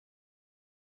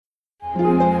Lord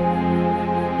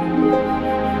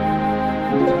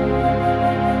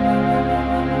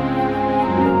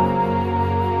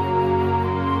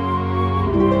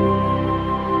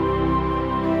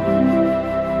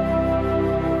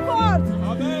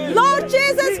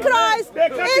Jesus Christ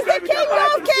is the King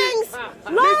of Kings,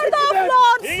 Lord of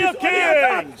Lords. King of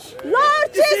Kings. Lord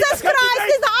Jesus Christ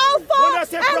is the Alpha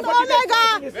and Omega.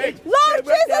 Lord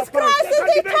Jesus Christ is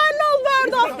the eternal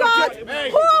Word of God,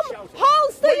 whom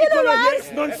holds the universe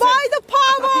by the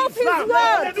power of His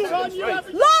Word.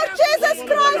 Lord Jesus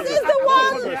Christ is the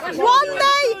one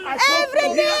day every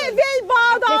knee will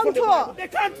bow down to.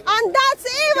 And that's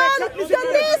even the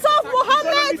knees of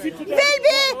Muhammad will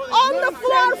be on the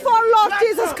floor for Lord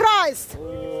Jesus Christ.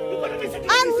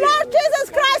 And Lord Jesus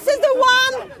Christ is the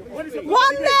one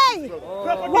day,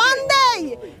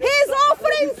 He's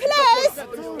offering place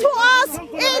to us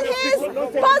in His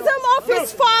bosom of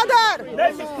His Father,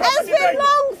 as we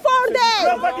long for them.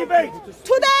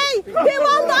 Today, we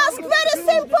want to ask very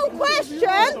simple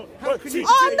question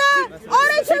on the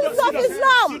origins of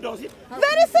Islam.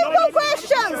 Very simple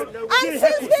questions. And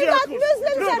since we got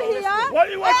Muslims are here, I'm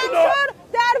sure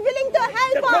they are willing to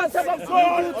help us.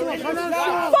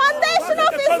 Foundation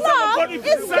of Islam is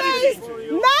based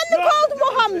man called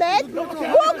Muhammad, book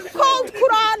called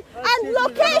Quran, and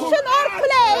location or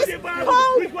place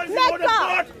called Mecca.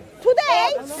 Today,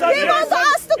 we want to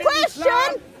ask the question,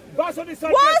 was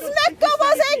Mecca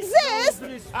exist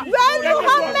when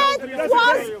Muhammad was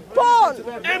born?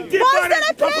 Was there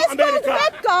a place called Mecca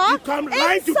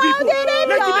in Saudi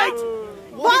Arabia?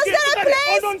 Was there a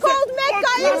place called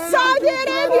Mecca in Saudi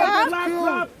Arabia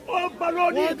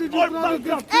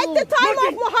at the time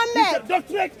of Muhammad?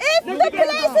 If the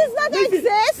places not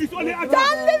exist, then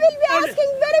we will be asking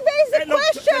very basic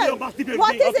question.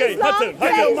 What is Islam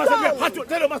based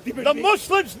on? The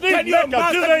Muslims need Mecca,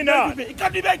 do they not?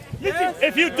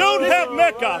 If you don't have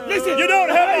Mecca, you don't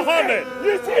have Muhammad.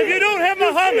 If you don't have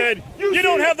Muhammad, you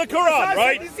don't have the Quran,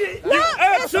 right? You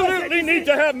absolutely need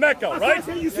to have Mecca, right?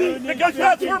 Because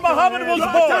that's where Muhammad was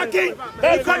born.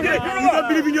 That's where the Quran. You don't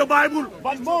believe in your Bible.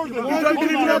 But more than You don't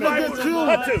believe in your Bible.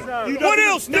 Hatun, what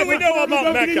else do we know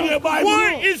about Mecca?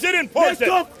 Why is it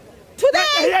important?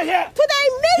 Today,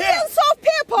 millions of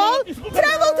people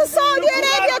travel to Saudi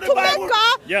Arabia to Mecca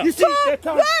to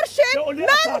worship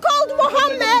man called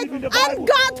Muhammad and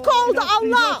God called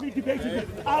Allah. And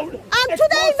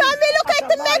today when we look at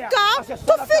the Mecca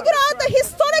to figure out the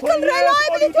historical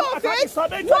reliability of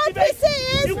it, what we see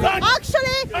is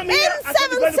actually in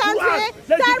 7th century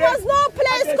there was no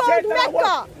place called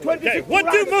Mecca. Okay, what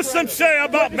do Muslims say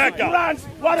about Mecca?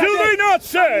 Do they not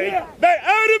say that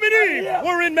Adam and Eve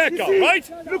were in Mecca,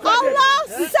 right? Allah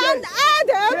sent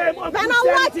Adam, when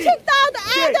Allah kicked out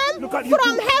Adam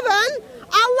from heaven,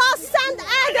 Allah sent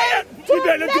Adam to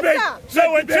Mecca.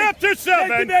 So in chapter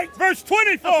 7, verse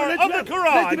 24 of the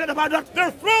Quran,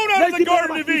 they're thrown out of the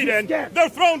Garden of Eden, they're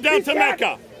thrown down to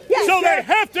Mecca. Yes. So they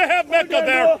have to have Mecca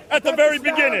there at the very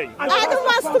beginning. Adam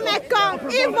was to Mecca,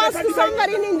 Eve was to somewhere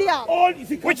in India.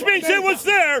 Which means it was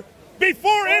there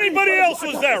before anybody else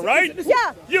was there, right?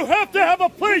 Yeah. You have to have a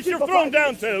place you're thrown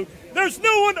down to. There's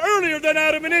no one earlier than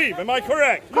Adam and Eve, am I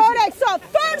correct? Correct. So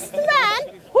first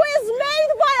man who is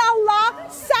made by Allah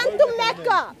sent to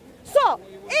Mecca. So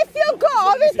if you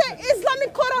go with the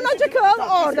Islamic chronological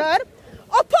order,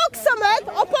 approximate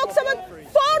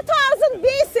 4000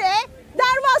 BC,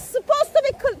 there was supposed to be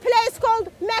a place called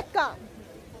Mecca.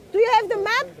 Do you have the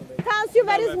map? Tells you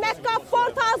where is Mecca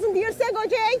 4,000 years ago,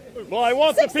 Jay? Well, I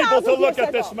want the people to look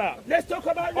at this map. Let's talk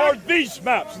about Or these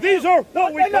maps. These are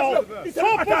what we call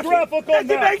topographical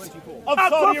maps of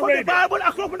Saudi Arabia.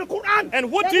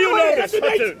 And what do you notice,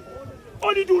 Hatun?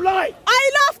 Only do lie.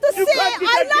 I love to see the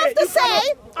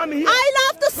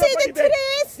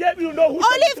trees,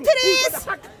 olive trees,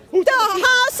 the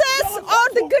houses or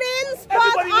the greens,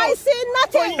 but I see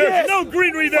nothing. There's no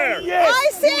greenery there.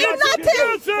 I see nothing.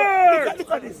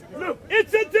 Look at this. Look.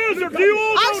 It's a desert. Do you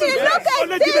all Actually, notice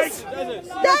look at this.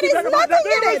 There is nothing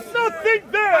in There it. is nothing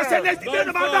there.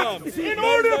 In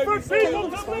order for people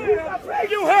to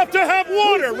live, you have to have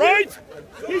water, right?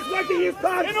 He's working his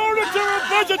pants. In order to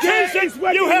have vegetation,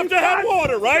 you have to have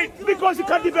water, right? Because you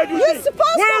can't debate with You're me.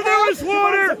 supposed Where to there have. is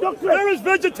water, there is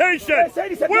vegetation.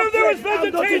 Where there is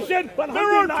vegetation,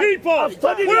 there are people.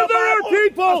 Where there are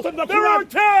people, there are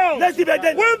towns.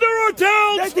 Where there are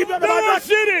towns, there are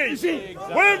cities.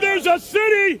 Where there's a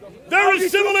city, there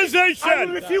is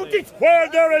civilization. Where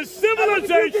there is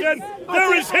civilization,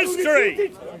 there is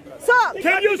history. Sir,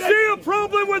 Can you see a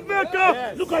problem with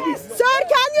Mecca? Look at this. Sir,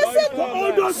 can you see the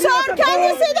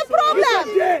problem?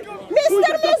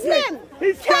 Mr. Muslim,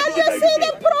 can you see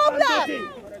the problem?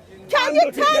 Can Can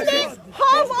you tell me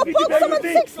how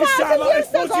approximately 6,000 years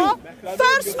ago,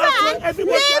 first man lived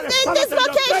in this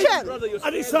location?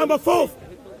 And Islam fourth.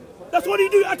 That's what you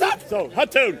do, attack. So,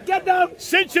 Hatun, Get down.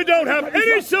 since you don't have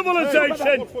any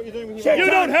civilization, you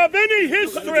don't have any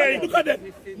history, Look at that.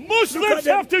 Muslims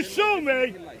have to show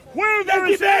me where there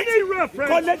is any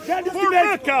reference for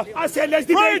Mecca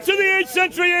prior to the 8th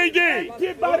century AD.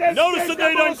 Notice the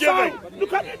date I'm giving.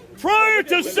 Look at it. Prior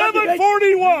to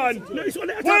 741,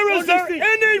 where is there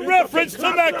any reference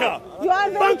to Mecca? You are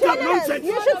very generous.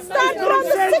 You should start from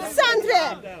the 6th century,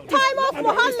 time of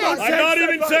Muhammad. I'm not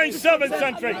even saying 7th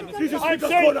century. I'm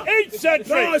saying 8th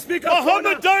century.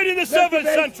 Muhammad died in the 7th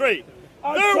century.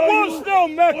 There was no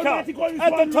Mecca at the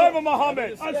time of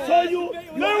Muhammad.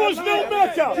 There was no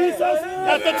Mecca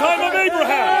at the time of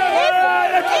Abraham.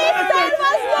 If there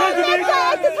was no Mecca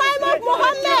at the time of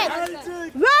Muhammad,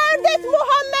 where did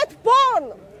Muhammad born?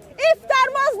 If there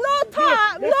was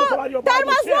there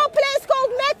was no place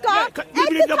called Mecca at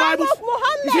the time of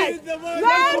Muhammad.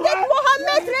 Where did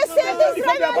Muhammad receive his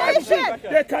revelation?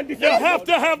 You have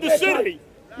to have the city.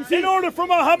 In order for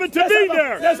Muhammad to be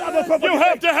there, you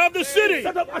have to have the city.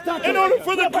 In order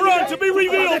for the Quran to be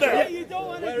revealed there,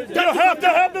 you have to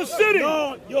have the city. In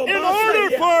order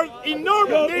for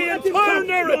the entire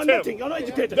narrative,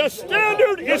 the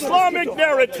standard Islamic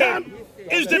narrative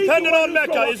is dependent on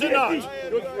Mecca, is it not?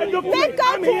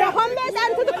 Mecca to Muhammad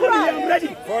and to the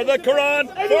Quran. For the Quran,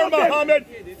 for Muhammad,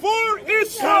 for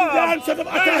Islam, they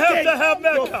have to have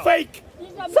Mecca. Fake.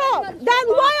 So, then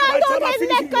why I don't have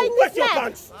Mecca in this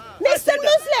land? Mr.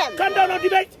 Muslim! Come down on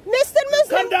debate. Mr.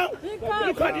 Muslim! Come down.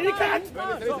 Look at it, he can't.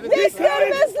 Mr.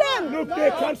 Muslim! Look,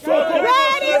 they can't so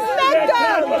Where is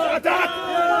Mecca? Attack.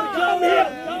 Come here.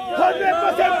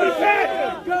 100% prepared.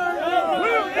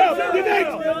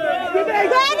 Debate.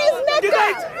 Where is Mecca?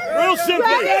 Real simply,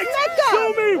 Where is Mecca?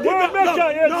 show me where Mecca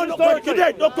is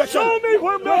historically. Show me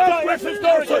where Mecca is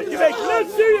historically.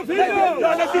 Let's see if he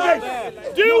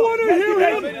knows. Do you want to hear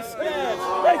him?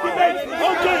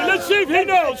 Okay, let's see if he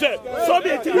knows it.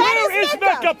 Where is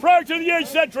Mecca prior to the 8th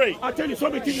century?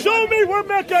 Show me where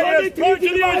Mecca is prior to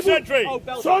the 8th century.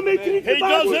 He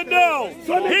doesn't know.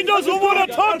 He doesn't want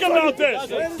to talk about this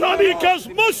because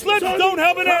Muslims don't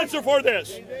have an answer for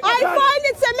this. I find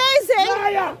it's amazing.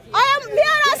 We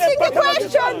are asking the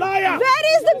question, where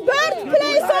is the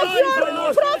birthplace of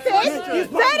your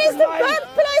prophet? Where is the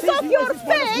birthplace of your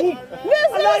faith?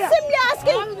 Muslims simply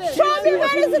asking, show me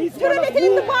where is it written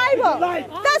in the Bible.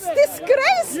 That's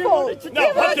disgraceful. Now,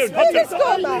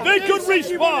 Hatun, they could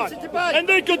respond and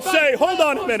they could say, hold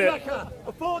on a minute.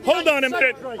 Hold on a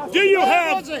minute. Do you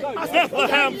have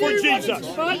Bethlehem for Jesus?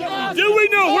 Do we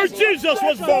know where Jesus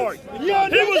was born? He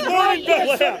was born in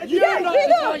Bethlehem.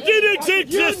 Did it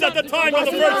exist at the time of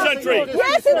the 1st century?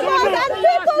 Yes, it was. And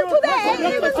people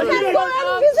today even can go and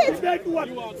visit.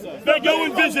 They go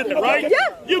and visit it, right?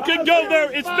 Yeah. You can go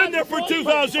there. It's been there for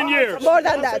 2,000 years. More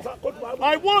than that.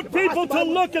 I want people to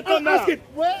look at the map.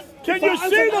 Can you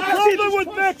see the problem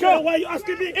with Mecca?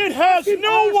 It has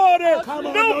no water,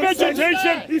 no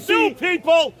vegetation, no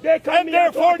people, and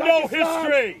therefore no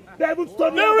history.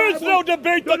 There is no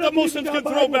debate that the Muslims can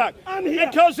throw back.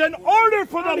 Because in order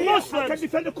for the Muslims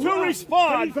to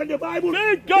respond,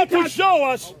 they've got to show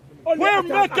us where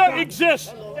Mecca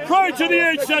exists prior to the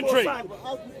 8th century.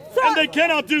 And they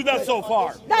cannot do that so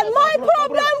far. Then my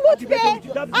problem would be,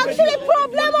 actually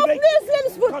problem of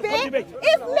Muslims would be,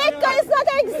 if Mecca is not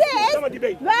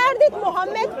exist, where did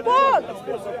Muhammad born?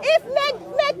 If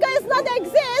Mecca is not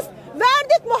exist, where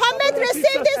did Muhammad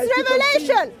receive this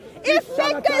revelation? If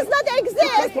Mecca is not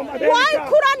exist, why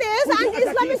Quran is and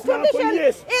Islamic tradition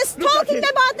is talking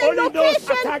about a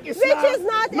location which is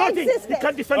not existing?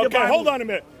 Okay, hold on a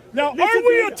minute. Now, are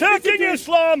we attacking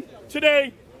Islam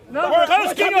today? We're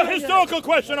asking a historical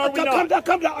question, are we not?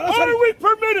 Are we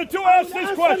permitted to ask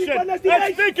this question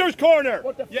at Speaker's Corner?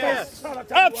 Yes.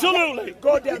 Absolutely.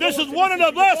 This is one of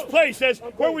the last places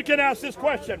where we can ask this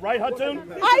question, right, Hatun?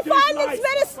 I find it's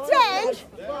very strange.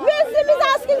 Muslim is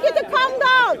asking you to calm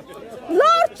down.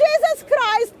 Lord Jesus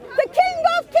Christ, the King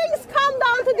of Kings, come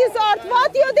down to this earth.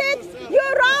 What you did, you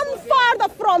run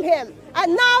farther from him.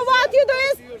 And now what you do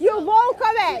is, you walk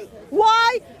away.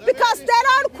 Why? Because there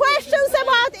are questions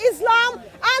about Islam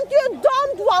and you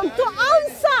don't want to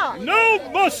answer.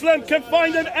 No Muslim can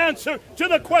find an answer to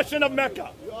the question of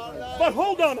Mecca. But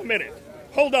hold on a minute.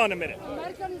 Hold on a minute.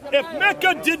 If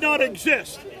Mecca did not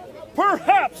exist,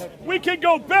 perhaps we can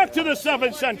go back to the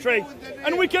 7th century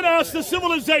and we can ask the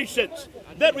civilizations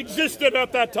that existed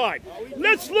at that time.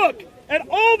 Let's look at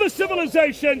all the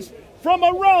civilizations from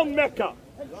around Mecca.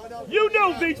 You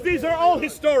know these are all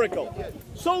historical.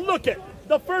 So look at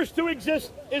The first to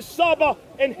exist is Saba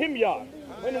and Himyar,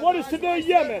 in what is today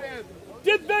Yemen.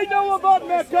 Did they know about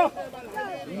Mecca?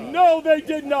 No, they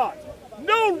did not.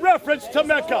 No reference to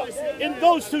Mecca in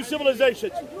those two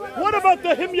civilizations. What about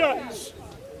the Himyarites?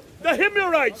 The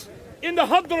Himyarites in the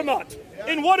Hadramat,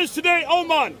 in what is today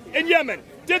Oman, in Yemen.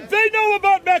 Did they know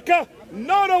about Mecca?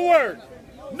 Not a word.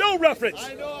 No reference.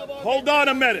 Hold on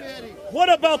a minute. What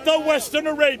about the Western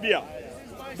Arabia?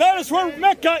 That is where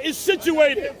Mecca is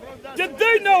situated. Did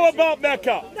they know about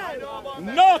Mecca?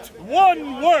 Not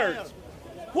one word.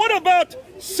 What about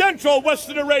Central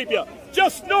Western Arabia,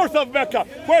 just north of Mecca,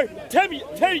 where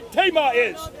Tema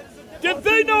is? Did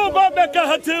they know about Mecca,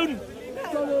 Hatun?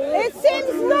 It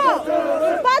seems no.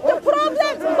 But the problem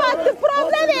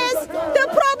is,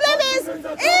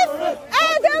 if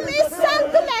Adam is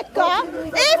sent to Mecca,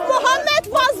 if Muhammad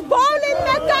was born in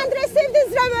Mecca and received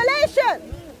his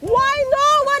revelation, why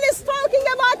no one is talking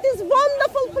about this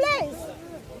wonderful place?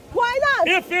 Why not?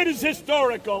 If it is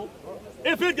historical,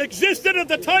 if it existed at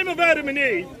the time of Adam and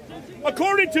Eve,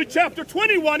 according to chapter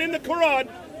 21 in the Quran,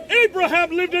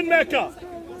 Abraham lived in Mecca.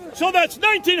 So that's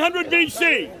 1900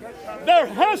 BC. There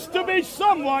has to be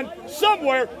someone,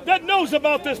 somewhere, that knows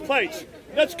about this place.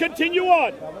 Let's continue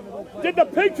on. Did the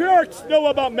patriarchs know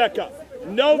about Mecca?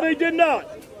 No, they did not.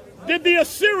 Did the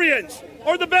Assyrians,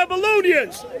 or the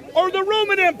Babylonians, or the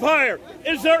Roman Empire,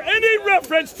 is there any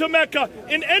reference to Mecca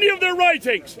in any of their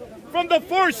writings? From the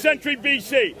 4th century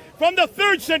BC, from the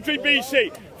 3rd century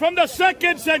BC, from the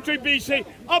 2nd century BC,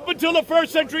 up until the 1st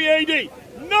century AD.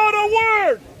 Not a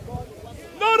word!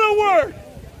 Not a word!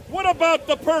 What about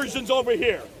the Persians over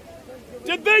here?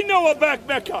 Did they know about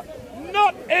Mecca?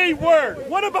 Not a word.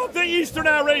 What about the Eastern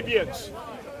Arabians?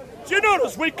 Do you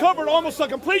notice we covered almost a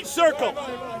complete circle,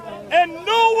 and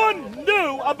no one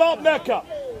knew about Mecca?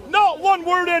 Not one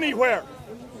word anywhere.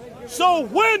 So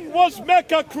when was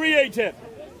Mecca created?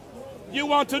 You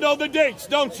want to know the dates,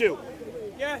 don't you?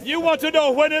 Yes. You want to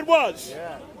know when it was?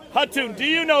 Yeah. Hatun, do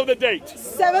you know the date?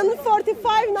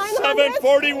 745, 900?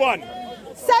 741.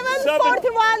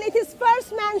 741, it is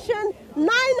first mentioned.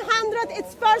 900,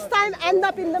 its first time end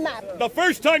up in the map. The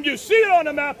first time you see it on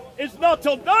the map is not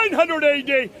till 900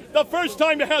 AD. The first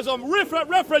time it has a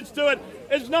reference to it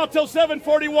is not till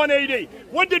 741 AD.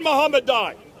 When did Muhammad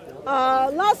die?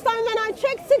 Last time when I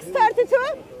checked,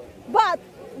 632. But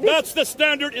that's the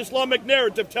standard Islamic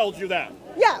narrative tells you that.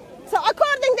 Yeah. So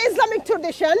according to Islamic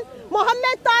tradition,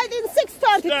 Muhammad died in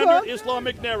 632. Standard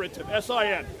Islamic narrative,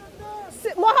 S-I-N.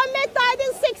 Muhammad died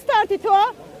in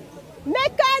 632.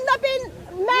 Mecca ended up in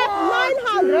map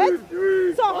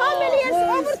 900. So how many years?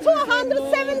 Over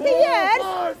 270 years.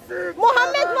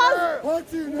 Muhammad was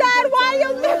there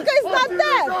while Mecca is not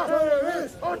there.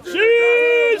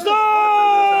 Jesus!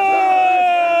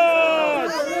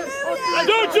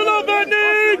 Don't you love that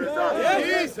name?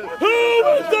 Who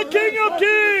is the King of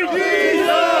Kings?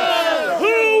 Jesus!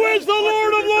 Who is the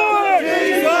Lord of Lords?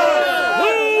 Jesus!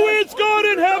 Who is God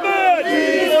in heaven?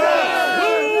 Jesus!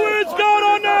 Who is God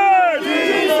on earth?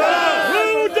 Jesus!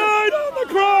 Who died on the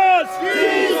cross?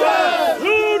 Jesus!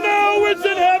 Who now is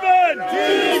in heaven?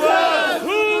 Jesus!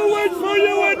 Who waits for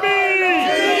you and me?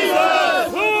 Jesus!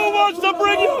 Who wants to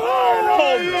bring you home?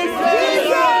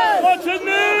 Jesus! What's his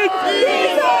name?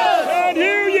 Jesus! Can't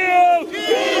hear you.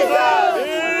 Jesus!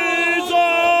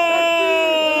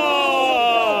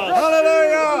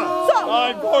 Hallelujah! So,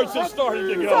 my voice is starting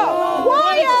to go. So,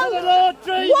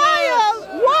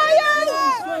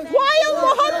 while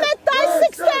Muhammad died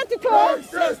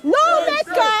 632, no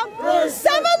Mecca,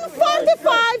 745,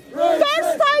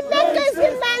 first time Mecca is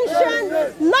been mentioned,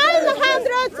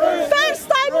 900, first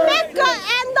time Mecca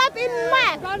end up in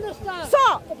map. So,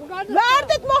 where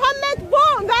did Muhammad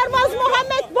born? Where was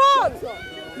Muhammad born?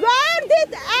 Where did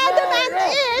Adam and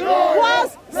Eve was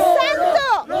sent to?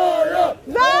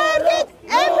 Where did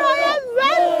Abraham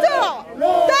went to?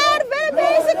 They're very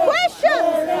basic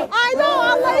questions. I know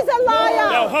Allah is a liar.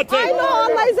 Now, Hatun, I know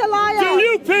Allah is a liar. Do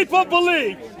you people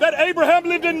believe that Abraham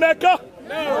lived in Mecca?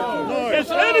 No. Does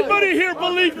anybody here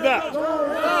believe that?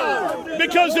 No.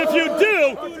 Because if you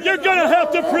do, you're going to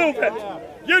have to prove it.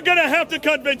 You're going to have to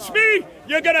convince me.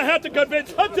 You're going to have to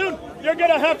convince Hatun. You're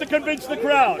going to have to convince the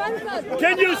crowd.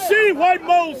 Can you see why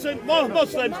Muslims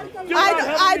do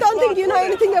I don't think you know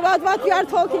anything about what we are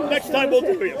talking about. Next time we'll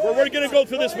do it. We're going to go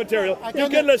through this material. You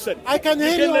can listen. I can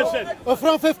hear you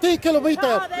from 15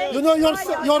 kilometers. You know your voice.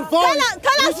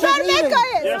 Tell us where Mecca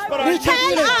is. Yes, Tell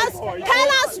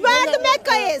us where the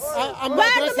Mecca is.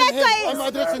 Where the Mecca is.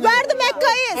 Where the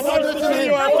Mecca is. I'm listening to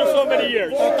you after so many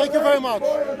years. Thank you very much.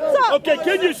 Okay,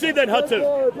 can you see then,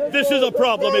 Hatun? This is a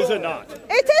problem, is it not?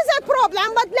 It is a problem.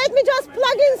 problem, but let me just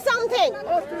plug in something.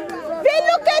 We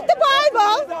look at the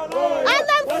Bible, and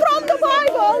then from the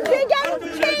Bible, we get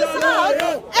trace out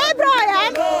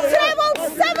Abraham traveled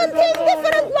 17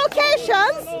 different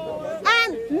locations, and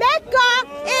Mecca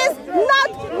is not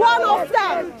one of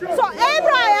them. So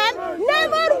Abraham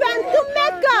never went to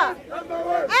Mecca.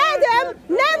 Adam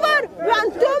never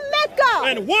went to Mecca.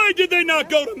 And why did they not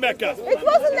go to Mecca? It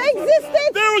wasn't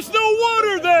existent. There was no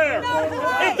water there.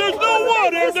 If there's no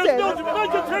water, there's no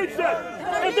vegetation.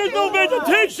 If there's no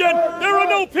vegetation, there are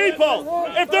no people.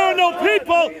 If there are no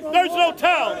people, there's no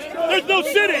towns. There's no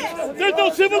cities. There's no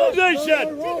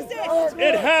civilization.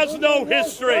 It has no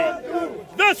history.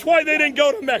 That's why they didn't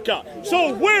go to Mecca.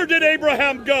 So where did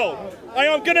Abraham go? I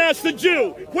am going to ask the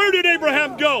Jew, where did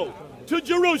Abraham go? To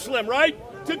Jerusalem, right?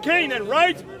 To Canaan,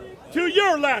 right? To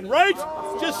your land, right?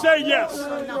 Just say yes.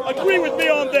 Agree with me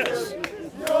on this.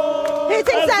 He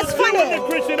thinks that's funny. And the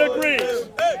Christian agrees.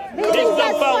 He thinks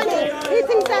that's funny. He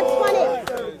thinks that's funny.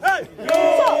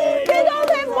 So, we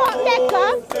don't have Mecca.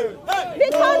 We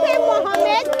can't have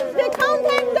Muhammad. We can't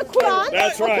have the Quran.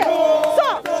 That's right. Okay. So,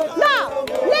 now,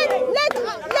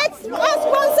 let's ask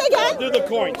once again. Do the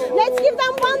coins. Let's give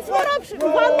them one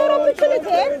more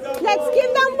opportunity. Let's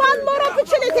give them one more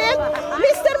opportunity.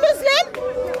 Mr. Muslim,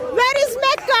 where is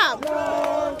Mecca?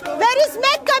 Where is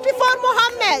Mecca before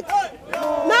Muhammad?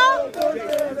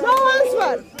 No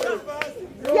answer.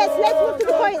 Yes, let's move to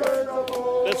the coins.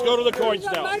 Let's go to the coins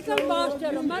now.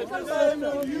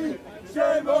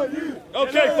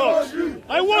 Okay, folks,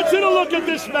 I want you to look at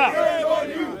this map.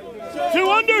 To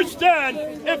understand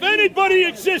if anybody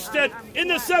existed in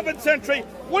the 7th century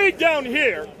way down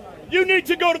here, you need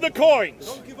to go to the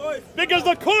coins. Because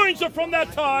the coins are from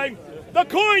that time. The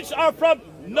coins are from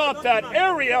not that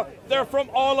area, they're from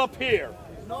all up here.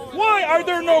 Why are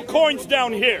there no coins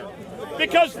down here?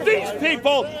 Because these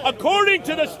people, according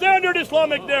to the standard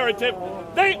Islamic narrative,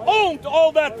 they owned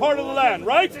all that part of the land,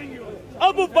 right?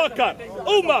 Abu Bakr,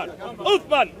 Umar,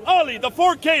 Uthman, Ali, the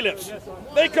 4 caliphs,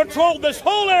 they controlled this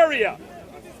whole area.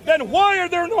 Then why are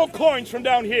there no coins from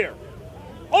down here?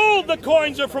 All the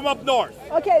coins are from up north.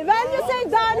 Okay, when you say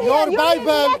down here,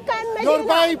 your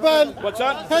Bible What's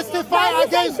that? testify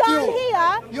against you.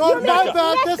 Your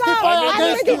Bible testify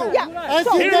against you. And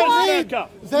So you can read the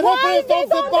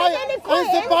reference of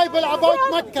the Bible about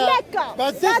Mecca.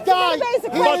 But this guy, he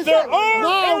But is there are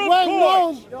now Arab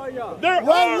coins. There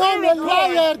well-known are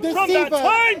liar, coins from that deceiver.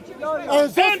 time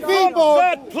These and from people,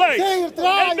 that place. they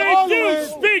try And they do always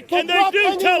speak to and they block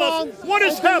do tell us anyone what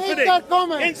is and delete happening their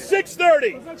comments. in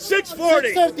 630,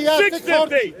 640, 630, yeah,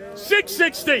 650,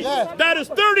 660. Yeah. That is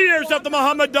 30 years after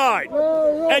Muhammad died.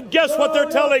 And guess what they're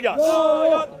telling us?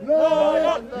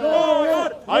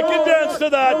 I can dance to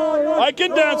that. I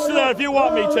can dance to that if you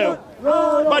want me to.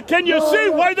 But can you see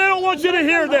why they don't want you to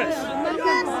hear this?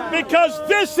 Because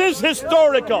this is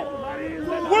historical.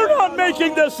 We're not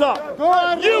making this up.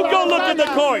 You go look at the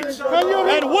coins.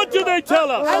 And what do they tell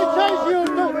us?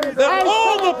 That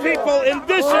all the people in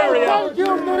this area,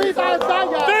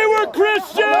 they were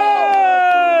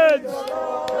Christians.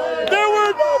 There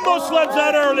were no Muslims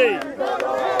that early.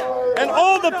 And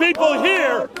all the people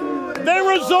here, they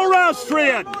were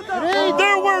Zoroastrian.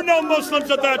 There were no Muslims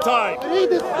at that time.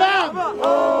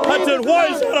 Hatun, why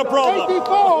is that a problem?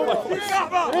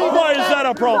 Why is that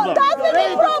a problem? That's a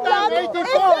big problem if you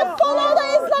follow the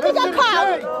Islamic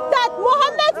account that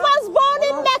Muhammad was born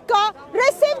in Mecca,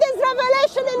 received his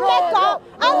revelation in Mecca,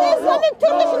 and the Islamic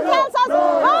tradition tells us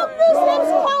how Muslims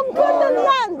conquered the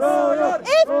lands.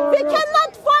 If we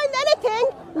cannot find anything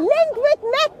linked with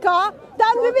Mecca,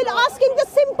 then we will be asking the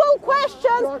simple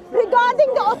questions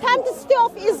regarding the authenticity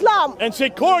of Islam. And see,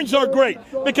 coins are great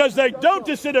because they don't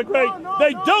disintegrate,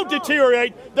 they don't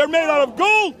deteriorate, they're made out of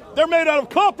gold, they're made out of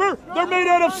copper, they're made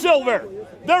out of silver.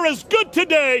 They're as good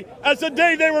today as the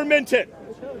day they were minted.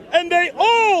 And they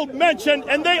all mention,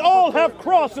 and they all have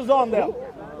crosses on them.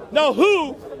 Now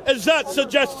who does that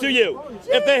suggest to you? Jesus.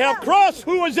 If they have cross,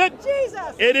 who is it?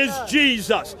 Jesus. It is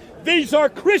Jesus. These are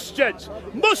Christians.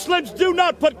 Muslims do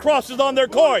not put crosses on their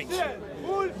coins.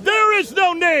 There is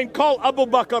no name called Abu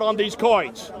Bakr on these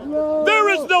coins. There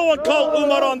is no one called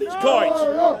Umar on these coins.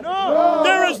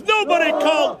 There is nobody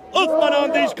called Uthman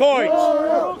on these coins.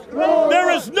 There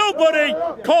is nobody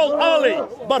called Ali.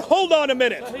 But hold on a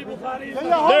minute.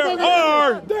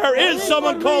 There is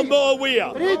someone called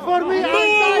Muawiyah.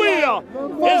 Muawiyah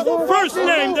is the first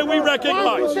name that we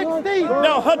recognize.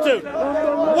 Now, Hatun,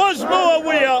 was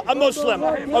Muawiyah a Muslim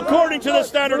according to the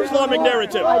standard Islamic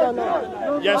narrative? I don't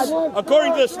know. Yes,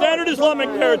 according to the standard Islamic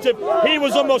narrative, he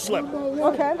was a Muslim.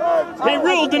 Okay. He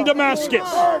ruled in Damascus.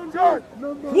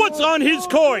 What's on his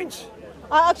coins?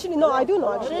 Actually, no, I do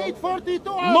know. Actually.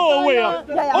 No, we are.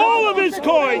 All of his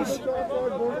coins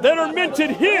that are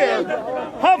minted here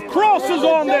have crosses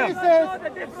on them.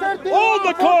 All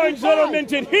the coins that are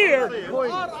minted here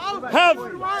have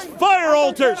fire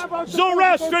altars,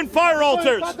 Zoroastrian fire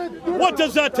altars. What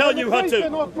does that tell you,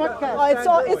 Hatun?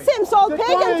 It seems all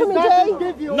pagan to me,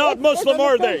 Jay. Not Muslim,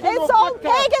 are they? It's all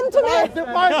pagan to me.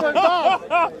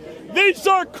 These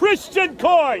are Christian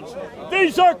coins.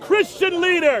 These are Christian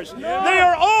leaders. They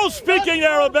are all speaking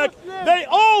Arabic. They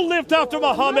all lived after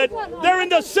Muhammad. They're in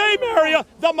the same area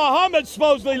that Muhammad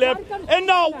supposedly lived, and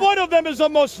not one of them is a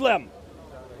Muslim,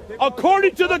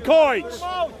 according to the coins.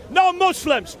 Now,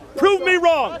 Muslims, prove me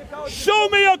wrong. Show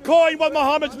me a coin with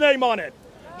Muhammad's name on it.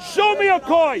 Show me a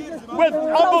coin with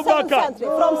Abu Bakr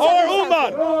or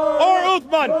Umar or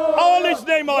Uthman, Ali's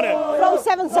name on it. From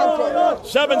 7th century.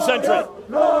 7th century.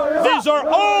 These are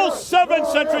all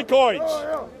 7th century coins.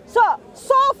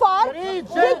 So far, we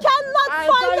cannot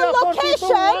find the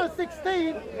location.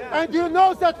 And you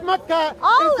know that Mecca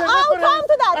I'll come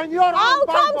to that. I'll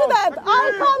come to that.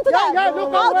 I'll come to that.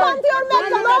 I'll come to your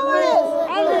Mecca. No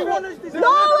worries.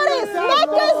 No worries.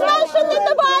 Mecca is mentioned in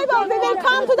the Bible. We will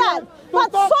come to that. But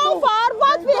so far,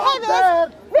 what we have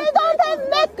is, we don't have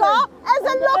Mecca as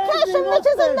a location which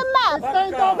is in the map,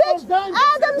 which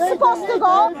Adam's supposed to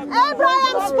go,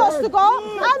 Abraham's supposed to go,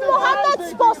 and Muhammad's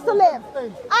supposed to live.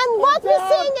 And what we're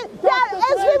seeing is that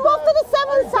as we move to the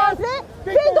 7th century,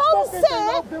 we don't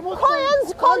see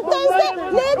coins contains the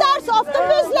leaders of the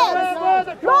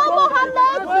Muslims. No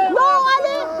Muhammad, no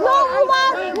Ali, no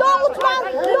Umar, no Uthman,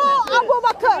 no Abu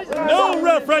Bakr. No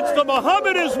reference to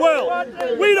Muhammad as well.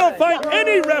 We don't find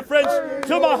any reference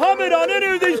to Muhammad on any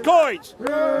of these coins.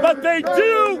 But they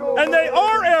do, and they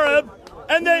are Arab,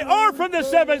 and they are from the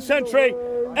 7th century,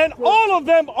 and all of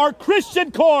them are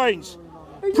Christian coins,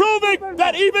 proving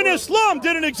that even Islam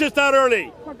didn't exist that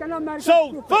early.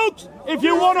 So, folks, if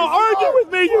you want to argue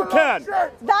with me, you can.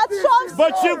 That shows.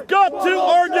 But you've got to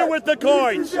argue with the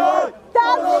coins. That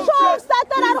shows that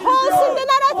there are holes in the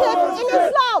narrative in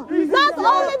Islam. Not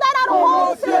only there are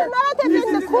holes in the narrative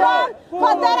in the Quran,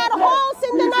 but there are holes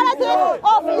in the narrative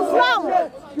of Islam.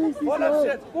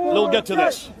 We'll get to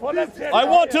this. I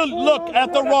want to look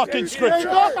at the rock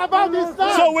inscription.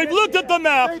 So we've looked at the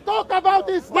map.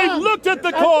 We've looked at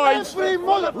the coins.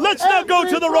 Let's now go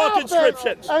to the rock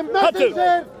inscriptions.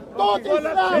 Hatun,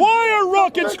 why are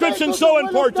rock inscriptions so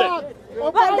important?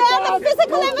 But they are the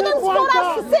physical evidence for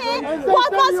us to see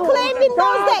what was claimed in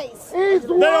those days.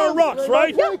 They are rocks,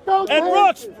 right? And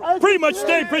rocks pretty much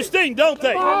stay pristine, don't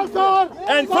they? And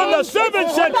from the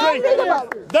 7th century,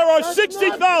 there are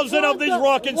 60,000 of these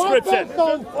rock inscriptions.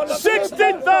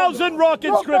 60,000 rock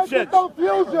inscriptions.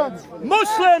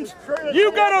 Muslims,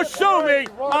 you got to show me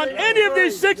on any of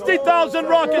these 60,000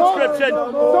 rock inscriptions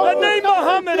the name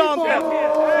Muhammad on them,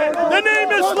 the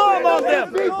name Islam on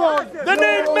them, the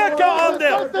name Mecca on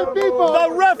them, the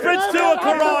reference to a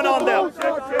Quran on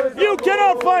them. You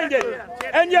cannot find it,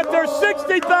 and yet there's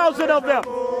 60,000 of them.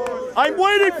 I'm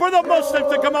waiting for the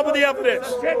Muslims to come up with the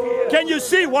evidence. Can you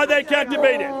see why they can't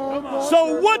debate it?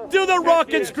 So what do the rock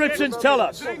inscriptions tell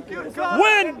us?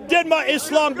 When did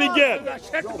Islam begin?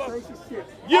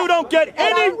 You don't get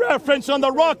any reference on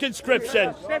the rock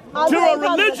inscription to a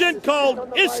religion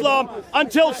called Islam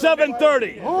until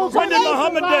 730. When did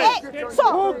Muhammad die?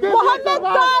 So, Muhammad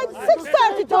died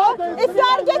 632. If you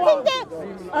are getting the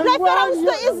reference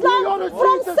to Islam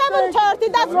from 730,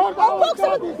 that's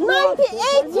approximately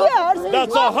 98 years.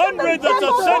 That's 100, that's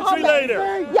a century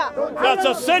later. Yeah. That's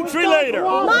a century later.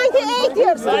 98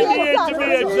 years. 98 to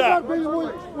be exact.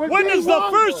 When is the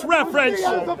first reference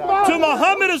to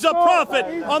Muhammad as a prophet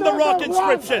on the rock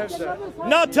inscriptions?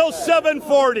 Not till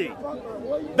 740.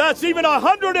 That's even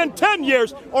 110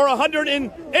 years or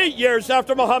 108 years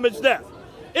after Muhammad's death.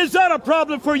 Is that a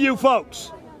problem for you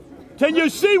folks? Can you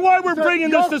see why we're bringing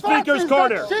this to Speaker's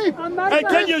Corner? And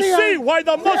can you see why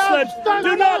the Muslims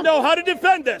do not know how to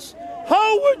defend this?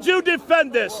 How would you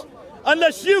defend this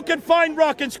unless you can find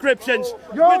rock inscriptions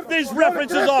with these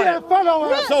references on it?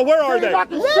 So where are they?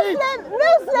 Muslims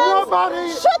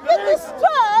should be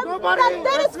disturbed that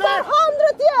there is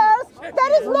 400 years,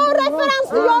 there is no reference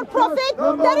to your prophet,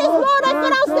 there is no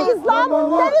reference to Islam,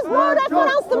 there is no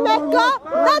reference to Mecca.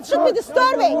 That should be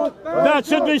disturbing. That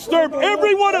should disturb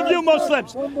every one of you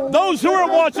Muslims. Those who are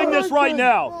watching this right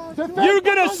now, you're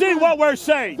going to see what we're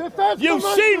saying. You've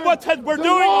seen what we're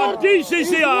doing on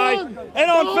DCCI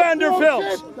and on Vander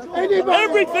Films.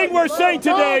 Everything we're saying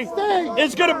today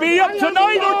is going to be up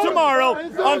tonight or tomorrow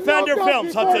on Vander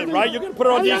Films. That's it, right? You're going to put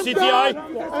it on DCCI?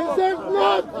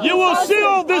 You will see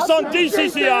all this on DCCI.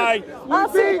 GCCI.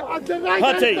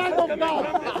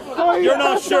 Hatun, you're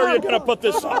not sure you're going to put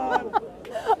this up.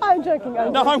 I'm joking.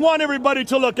 Now, I want everybody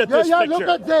to look at this picture. Look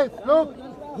at this. Look.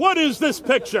 What is this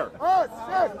picture? 21st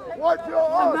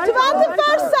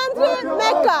century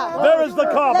Mecca. There is the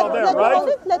Kaaba there,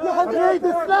 right? Let me hold it.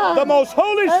 The most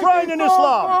holy shrine in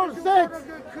Islam.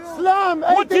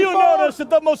 What do you notice that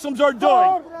the Muslims are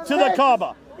doing to the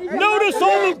Kaaba? Notice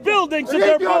all the buildings that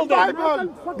they're building.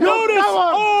 Notice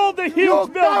all the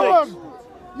huge buildings.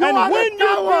 And when you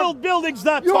build buildings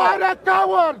that tall,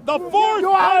 the fourth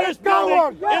highest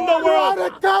building in the world.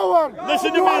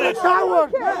 Listen to me. You are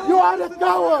a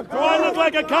coward. Do I look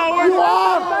like a coward? You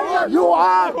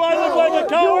are. Do I look like a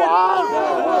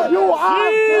coward? You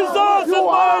are. Jesus is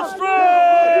my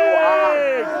strength.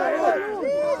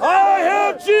 I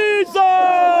have Jesus.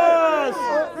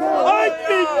 I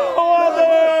need no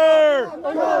other.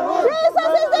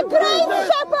 Jesus is the great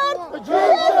shepherd.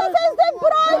 Jesus is the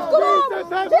bridegroom.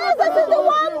 Jesus is the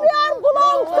one we are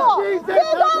belong to. We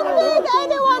don't need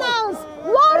anyone else.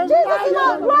 Lord Jesus is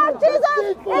enough. Lord Jesus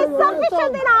is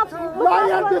sufficient enough.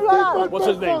 What's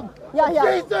his name?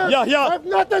 Yeah.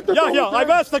 I've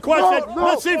asked the question.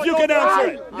 Let's see if you can answer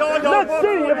it. Let's see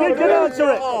if you can answer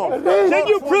it. Can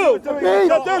you prove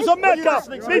that there's a Mecca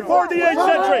before the 8th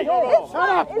century?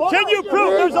 Can you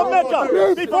prove there's a Mecca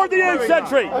before the 8th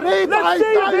century? Let's see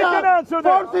if you can answer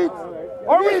that.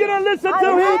 Are we going to listen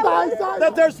to him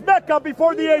that there's Mecca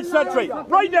before the 8th century?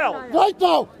 Right now. Right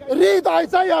now. Read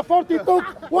Isaiah 42,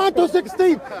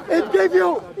 1-16. It gives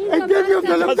you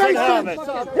the location.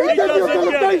 He doesn't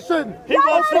get it. He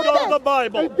wants to go to the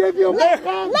Bible. Let him go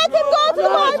to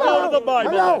the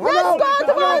Bible. Let's go to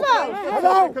the Bible. Let's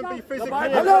go to the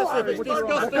Bible.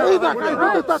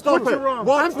 Stop it.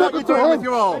 I'm talking to him. Let him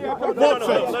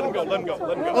go.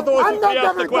 Otherwise, we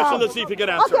ask the question. Let's see if he can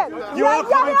answer it. You are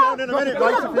coming down in a minute,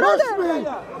 right?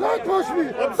 Don't push me.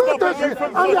 Don't touch me.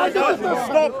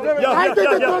 Stop. Yeah.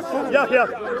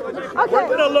 Okay. We're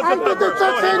going to look I at the didn't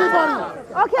touch anybody.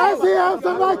 Okay. As he has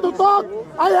the right to talk,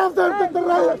 I have the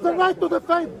right to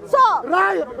defend. So,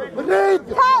 read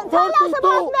tell us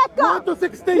about Mecca.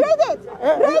 1-16. Read it.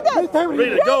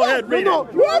 Read it. Go ahead, read it.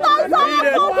 Read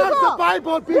Isaiah 42. Read the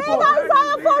Bible, people. Read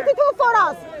Isaiah 42 for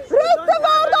us. Read the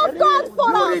word of God for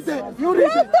us. Read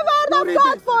the word of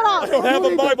God for us. I don't have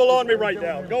a Bible on me right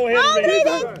now. Go ahead and read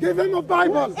it. Give him a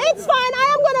Bible. It's fine. I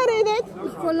am going to read it.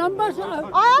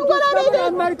 I am going to read it.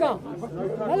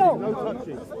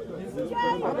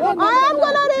 I am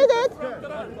going to read it.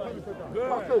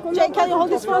 Jay, can you hold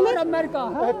this for me?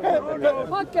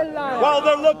 While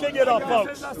they're looking it up,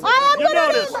 folks. I am going to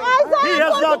read Isaiah. He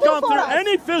has not gone through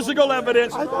any physical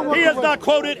evidence. He has not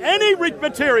quoted any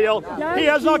material. He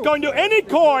has not gone to any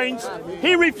coins.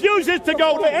 He refuses to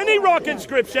go to any rock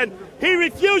inscription. He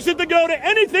refuses to go to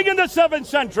anything in the 7th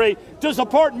century to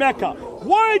support Mecca.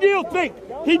 Why do you think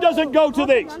he doesn't go to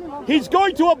these? He's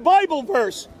going to a Bible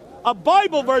verse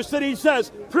that he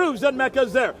says proves that Mecca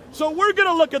is there. So we're going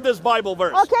to look at this Bible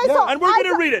verse. Okay, so and we're going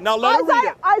to read it. Now let him read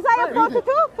it. Isaiah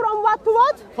 42 from what to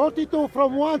what? 42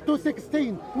 from 1-16.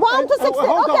 1-16.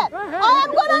 Okay. I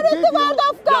am going to read the word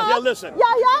of God. Yeah, listen.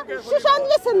 Yeah. Shushan,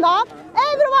 listen now.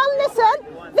 Everyone listen.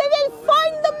 We will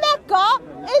find the Mecca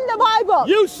in the Bible.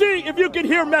 You see if you can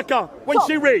hear Mecca when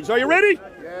she reads. Are you ready?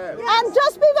 And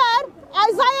just beware,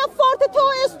 Isaiah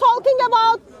 42 is talking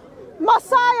about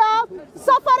Messiah,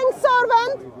 suffering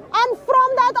servant, and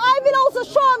from that I will also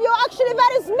show you actually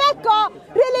where is Mecca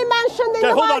really mentioned in the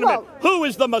Bible. Hold on a minute. Who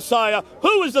is the Messiah?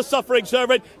 Who is the suffering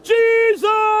servant? Jesus!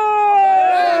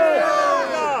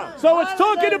 So it's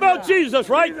talking about Jesus,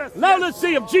 right? Now let's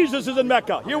see if Jesus is in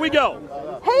Mecca. Here we go.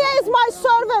 He is my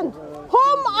servant,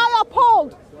 whom I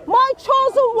uphold, my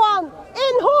chosen one,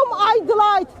 in whom I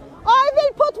delight. I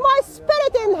will put my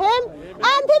spirit in him,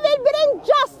 and he will bring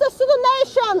justice to the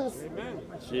nations.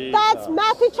 Jesus. That's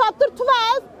Matthew chapter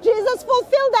 12. Jesus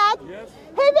fulfilled that.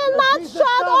 He will not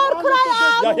shout or cry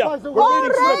out or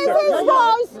raise his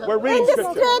voice in the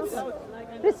streets.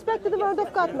 Respect the word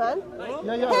of God, man. He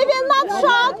will not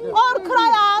shout or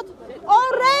cry out or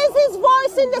raise his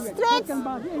voice in the streets.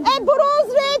 A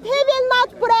bruised reed he will not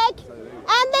break,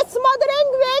 and a smothering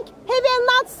wick he will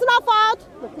not snuff out.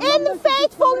 In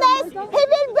faithfulness he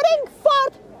will bring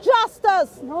forth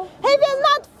justice. He will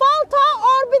not falter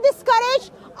or be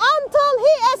discouraged until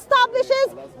he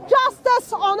establishes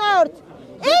justice on earth.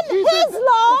 In his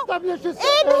law, the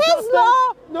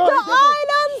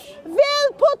islands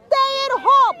will put their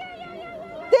hope.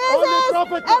 This is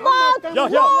about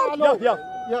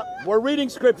Yeah. We're reading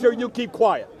scripture. You keep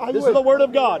quiet. This is the word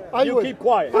of God. You keep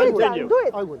quiet. Continue. Do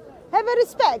it. I will. Have a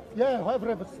respect. Yeah, have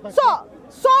respect.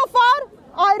 So far,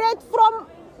 I read from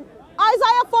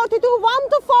Isaiah 42, 1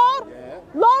 to 4.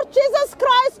 Lord Jesus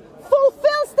Christ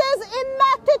fulfills this in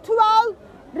Matthew 12.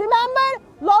 Remember,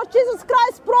 Lord Jesus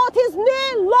Christ brought his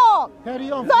new law.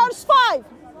 Verse 5.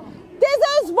 This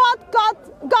is what God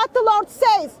the Lord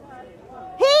says.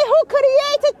 He who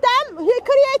created them, he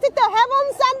created the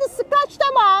heavens and stretched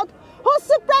them out, who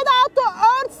spread out the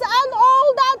earth and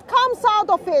all that comes out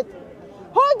of it,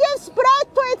 who gives bread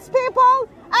to its people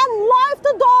and life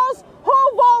to those who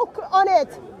walk on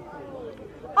it.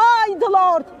 I, the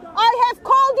Lord, I have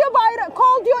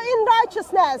called you in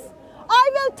righteousness. I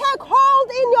will take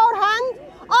hold in your hand.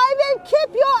 I will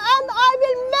keep you and I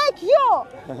will make you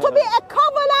to be a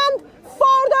covenant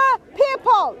for the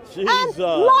people and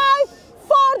life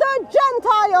for the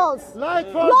Gentiles.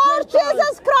 Lord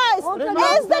Jesus Christ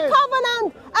is the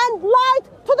covenant and light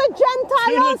to the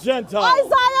Gentiles.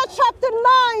 Isaiah chapter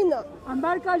 9.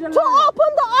 To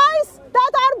open the eyes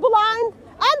that are blind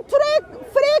and to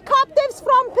free captives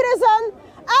from prison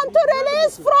and to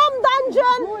release from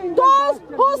dungeon those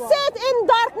who sit in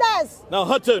darkness. Now,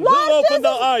 Hatun, who opened the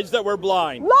eyes that were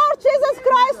blind? Lord Jesus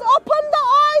Christ opened the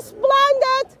eyes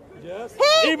blinded. Yes.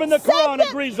 Even the Quran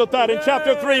agrees with that in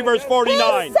chapter 3, verse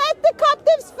 49. He set the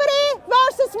captives free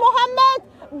versus Muhammad.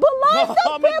 Blinded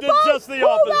people just the who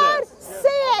were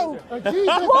seeing.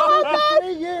 Muhammad,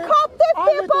 captive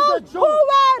people who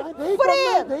were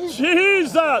free.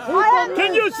 Jesus!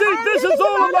 Can you see? This is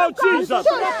all about Jesus.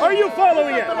 Are you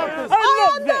following it? I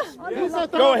love this.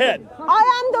 Go ahead. I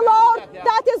am the Lord,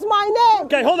 that is my name.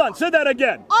 Okay, hold on. Say that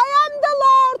again. I am the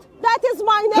Lord, that is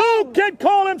my name. Who can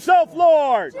call himself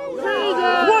Lord?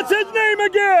 Jesus. What's his name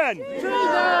again?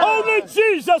 Jesus. Only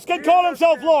Jesus can call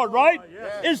himself Lord, right?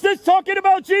 Yes. Is this talking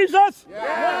about Jesus?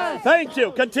 Yes. Thank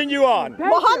you. Continue on.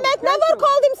 Muhammad never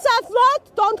called himself Lord.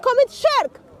 Don't commit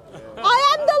shirk.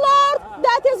 I am the Lord,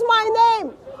 that is my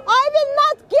name. I will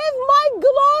not give my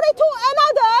glory to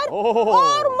another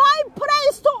or my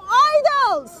praise to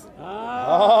idols.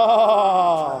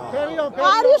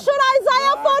 Are you sure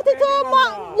Isaiah 42?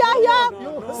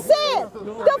 See,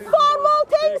 the formal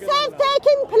things have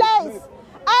taken place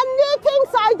and new things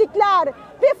I declare.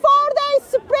 Before they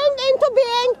spring into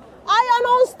being, I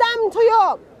announce them to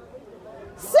you.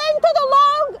 Sing to the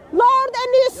Lord a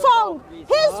new song.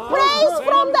 His praise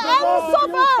from the ends of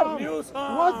earth.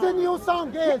 What's the new song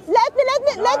is? Let me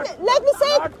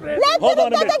say it. Let me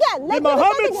read that again. Did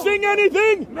Muhammad sing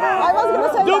anything? I was going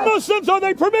to say the Muslims, are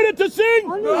they permitted to sing?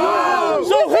 No.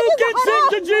 So who can sing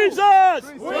to Jesus?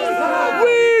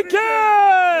 We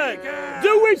can.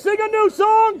 Do we sing a new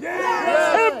song?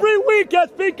 Yes. Every week at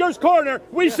Speaker's Corner,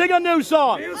 we sing a new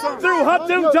song through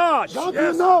Hatun Tosh. Don't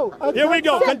you know? Here we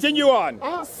go. Continue on.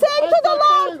 Sing to the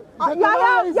Lord. I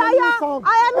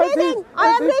am reading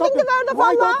the word of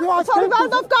Allah. So the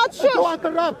word of God should.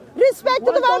 Respect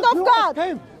to the word of God.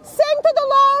 Sing to the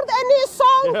Lord a new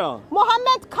song.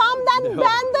 Muhammad calmed and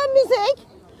banned the music.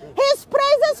 His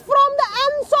praises from the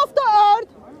ends of the earth.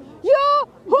 You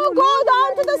who go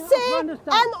down to the sea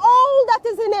and all that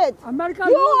is in it.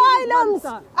 You islands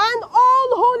and all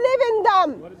who live in them.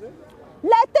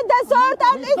 Let the desert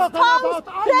and its towns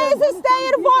praise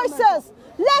their voices.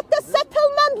 Let the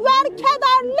settlement where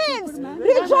Kedar lives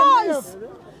rejoice.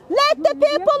 Let the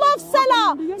people of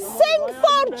Selah sing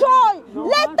for joy.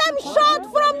 Let them shout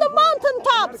from the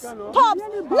mountaintops.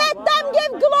 Let them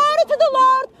give glory to the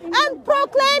Lord and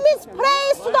proclaim His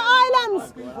praise to the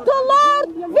islands. The Lord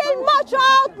will march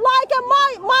out like a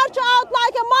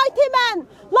mighty man,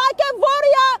 like a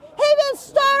warrior. He will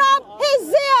stir up His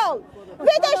zeal.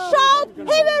 With a shout, He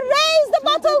will raise the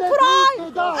battle cry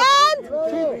and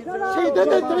she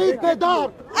didn't read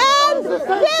Kedar. And will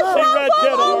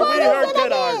trample over His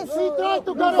enemies for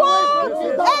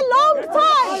a long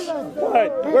time.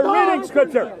 We're reading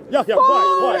scripture. For a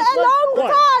long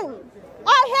time.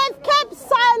 I have kept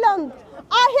silent.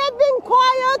 I have been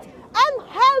quiet and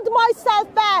held myself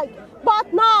back.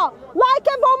 But now, like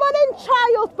a woman in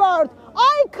childbirth,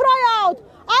 I cry out,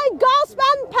 I gasp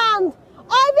and pant.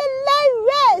 I will lay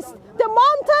waste the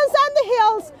mountains and the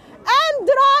hills and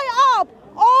dry up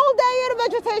all their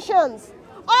vegetations.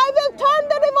 I will turn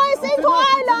the rivers into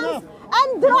islands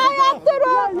and dry up the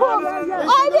roots.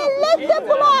 I will lead the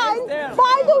blind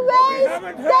by the ways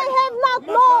they have not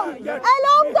known.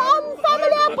 Along the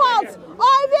unfamiliar paths,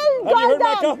 I will guide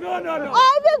them.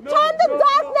 I will turn the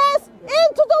darkness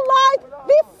into the light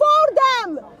before them,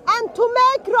 and covenant to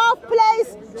make rough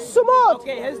place smooth.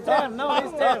 Okay, his turn. No,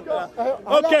 his turn.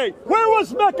 Okay, where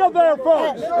was Mecca there,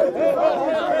 folks?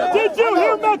 Did you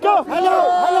hear Mecca?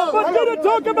 Hello. But did it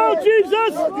talk about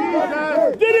Jesus?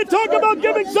 Did it talk about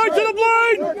giving sight to the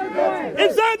blind?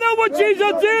 Is that not what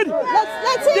Jesus did?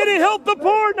 Let's see. Did he help the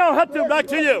poor? No, Hatun, back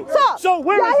to you. So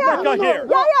where is Mecca here?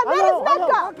 Where is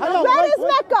Mecca? Where is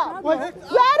Mecca?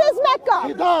 Where is Mecca?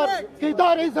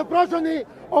 Kedar is a progeny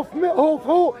of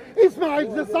who?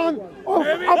 Ismail, the son of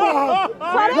Abraham.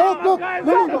 Look.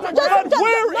 But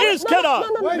where is Kedar?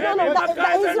 No, he's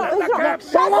not.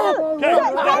 Shut up.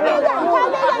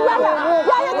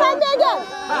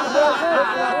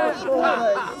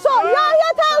 So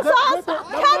Yahya tells us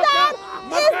Kedar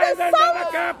is the son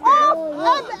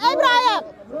of Abraham.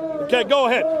 Okay, go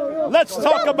ahead. Let's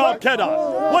talk about Kedar.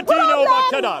 What do you know about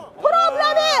Kedar?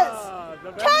 Problem is,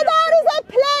 Kedar is a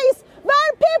place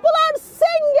where people are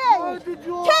singing.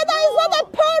 Kedar is not a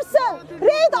person.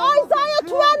 Read Isaiah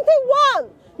 21.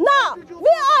 Now,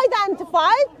 we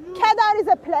identified Kedar is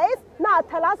a place. Now,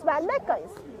 tell us where Mecca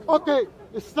is. Okay,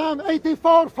 Psalm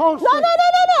 84:4. No.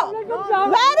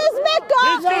 Where is Mecca?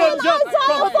 He's going to jump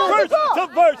from verse to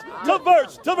verse to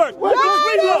verse to verse. Where is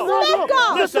Mecca?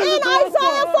 Listen. In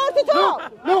Isaiah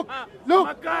 42. Look.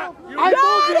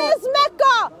 Where is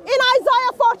Mecca in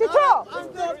Isaiah 42?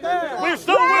 We're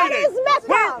still waiting. Is Mecca?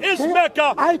 Where is Mecca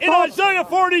in Isaiah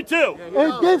 42?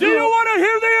 Do you want to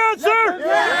hear the answer?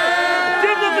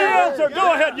 Give them the answer.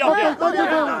 Go ahead, Yahya.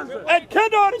 And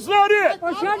Kedar is not it.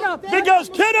 Because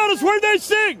Kedar is where they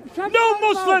sing. No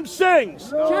Muslim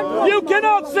sings. You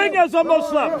cannot sing as a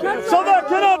Muslim. So that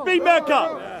cannot be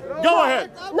Mecca. Go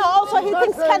ahead. No, also he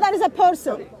thinks Kedar is a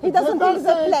person. He doesn't think it's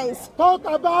a place. Talk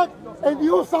about a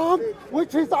new song,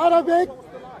 which is Arabic.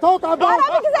 Talk about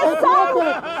Arabic is a song.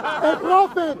 A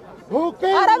prophet who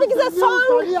came. Arabic is a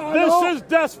song. This is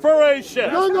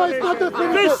desperation. No, it's not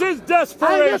desperation. This is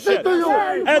desperation. I listen to you.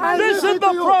 And this is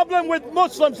the problem with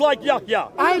Muslims like Yahya.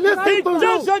 I listen He to you.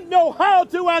 doesn't know how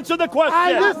to answer the question.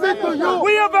 I listen to you.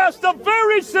 We have asked a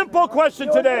very simple question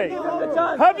today.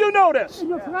 Have you noticed?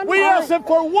 We asked him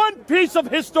for one piece of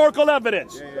historical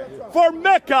evidence for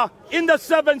Mecca in the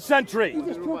 7th century.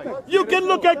 You can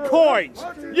look at coins.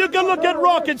 You can look at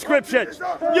rock inscriptions.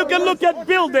 You can look at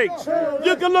buildings.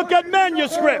 You can look at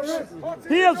manuscripts.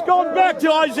 He has gone back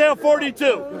to Isaiah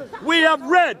 42. We have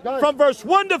read from verse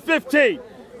 1 to 15.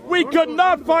 We could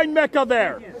not find Mecca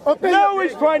there. Now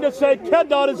he's trying to say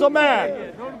Kedar is a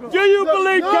man. Do you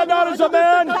believe Kedar is a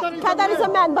man? Kedar is a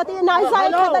man, but in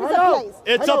Isaiah, Kedar is a place.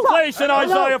 It's a place in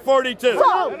Isaiah 42. So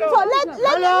let me just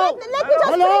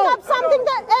bring up something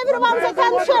that everyone's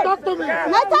attention.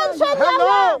 Attention,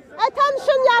 Yahya.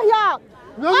 Attention, Yahya.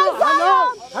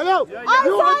 Hello.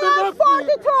 Isaiah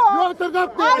 42. Isaiah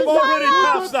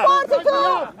 42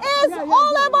 is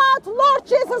all about Lord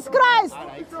Jesus Christ.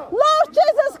 Lord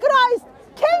Jesus Christ,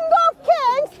 King of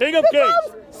Kings, becomes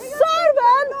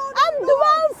servant and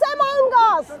dwells among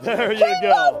us. There you King go.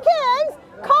 of Kings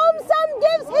comes and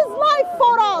gives his life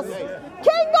for us.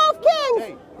 King of Kings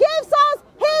gives us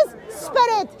his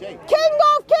spirit. King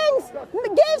of Kings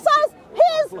gives us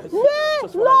his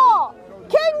new law.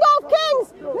 King of Kings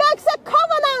makes a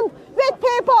covenant with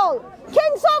people.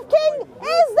 Kings of Kings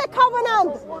is the covenant.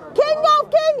 King of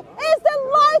Kings is the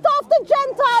light of the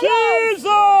Gentiles. Jesus!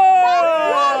 That's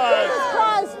Lord Jesus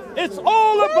Christ. It's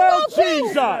all about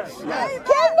Jesus.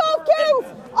 King of Kings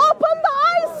open the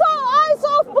eyes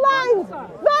of blind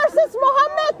versus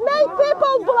Muhammad made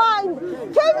people blind.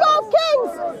 King of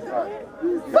Kings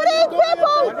freed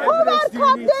people who were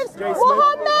captives.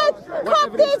 Muhammad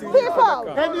captive people.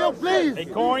 Can you please? A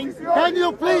coin? Can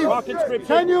you please? Rock inscription?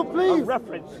 Can you please? A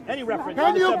reference? Any reference?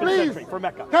 Can to the you 7th please? century for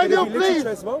Mecca? Can you please?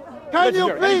 Can you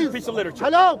Any piece please? of literature?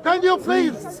 Hello, can you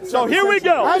please? So here we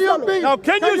go. Can you please? Now,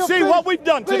 can you see what we've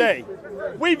done today?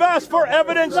 We've asked for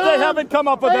evidence. They haven't come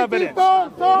up with evidence.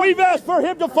 We've asked for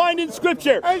him to find in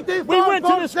Scripture. We went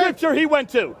to the Scripture he went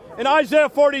to in Isaiah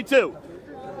 42.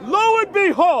 Lo and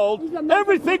behold,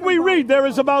 everything we read there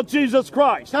is about Jesus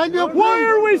Christ. Why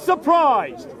are we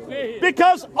surprised?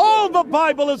 Because all the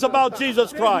Bible is about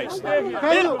Jesus Christ.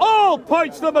 It all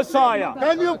points to Messiah.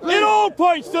 It all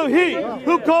points to He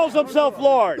who calls Himself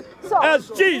Lord, as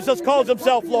Jesus calls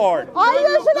Himself Lord. I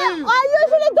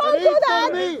usually don't do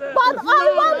that, but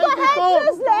I want to help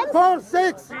Muslims.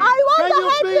 I want to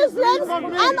help Muslims,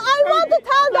 and I want to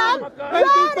tell them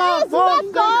where is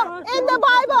Mecca in the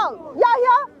Bible.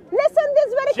 Yahya, listen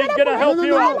this very carefully. She's going to help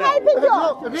you I'm out.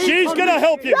 helping you. She's going to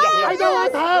help you. I don't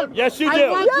want help. Yes, you do.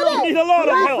 You need a lot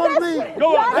of help.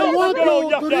 Go on. I want you to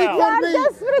read down. for me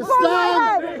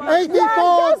Islam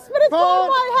 84, desperate for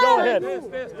my Go help. ahead.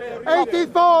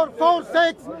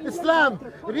 84:46 Islam.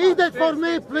 Read it for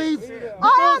me, please.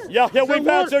 Yeah, we've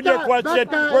answered your question.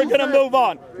 We're going to move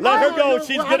on. Let her go.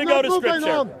 She's going to go to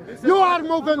Scripture. You are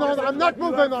moving on. I'm not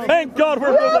moving on. Thank God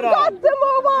we're You've moving got on. to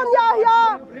move on,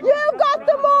 Yahya. You've got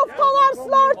to move towards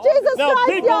Lord Jesus Now,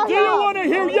 Christ, people, do you Yahya. want to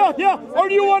hear Yahya or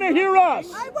do you want to hear us?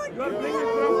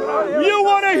 You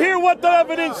want to hear what the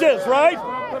evidence is, right?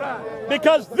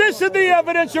 Because this is the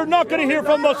evidence you're not going to hear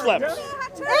from Muslims.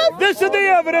 This is the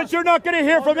evidence you're not going to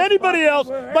hear from anybody else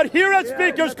but here at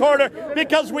Speaker's Corner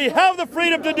because we have the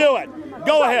freedom to do it.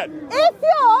 Go ahead. If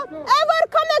you ever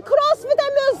come across with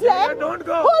a Muslim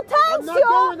who tells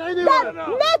you that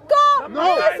Mecca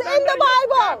is in the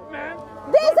Bible,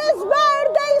 this is where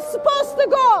they're supposed to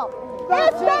go.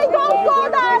 If they don't go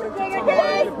there,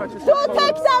 please do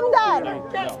take them there.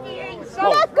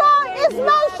 Mecca is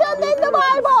mentioned in the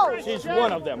Bible. She's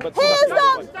one of them. But He's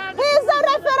the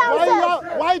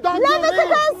references. Why don't you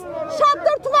Leviticus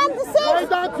chapter 26,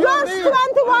 verse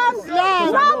 21.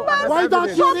 Why don't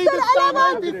Numbers you read chapter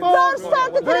 11, verse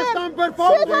 33.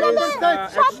 Deuteronomy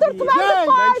chapter 25,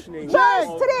 verse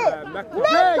 3.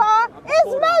 Mecca is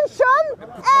mentioned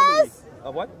as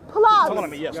what? plot.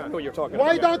 Yes, I know what you're talking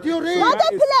Why about. don't you read? Not a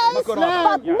place, but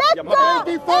Mecca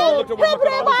in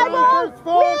Hebrew Bible means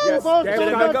plagues, slaughters,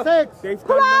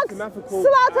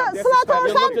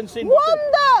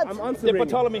 wounded.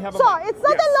 So it's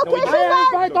not a location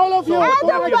where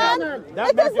Adam went.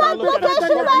 It is not a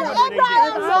location where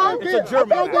Abraham went. It is not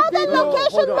a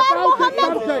location where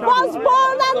Muhammad was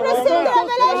born and received the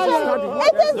revelation.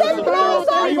 It is a place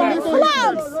of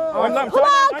plagues. It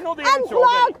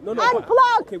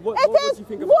is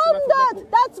wounded.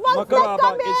 That's what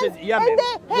Mecca means in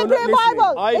the Hebrew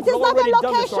Bible. It is not a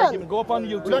location. Go up on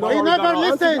YouTube. Look, he never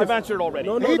listened. I've answered already.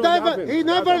 He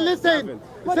never listened.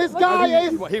 This guy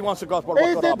He wants to go for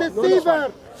is a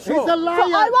deceiver. He's a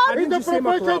liar. He's a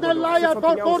professional liar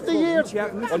for 40 years.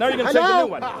 Well, now you're going to take a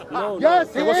new one.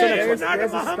 Yes, he is.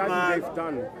 There's a study they've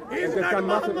done. They've done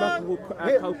mathematical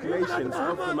calculations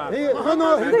of the map. No,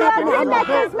 he's Do you not a agree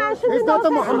Mecca is Muhammad. mentioned He's in the not a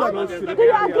Old Muhammad. Testament? Do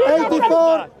you agree?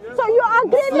 84. So you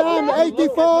agree with Islam me?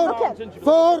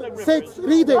 84:4-6.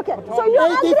 Read it. Okay, so you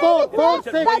agree with me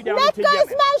 84:4-6. that Mecca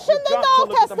is mentioned in the Old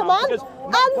Testament,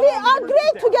 and we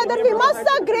agree together, we must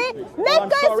agree,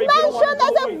 Mecca is mentioned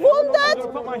as a wounded,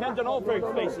 Put my hands on all three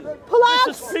faces.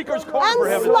 plagues, Speaker's Corner, and for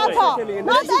heaven's slaughter.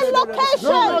 Not a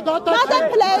location, not a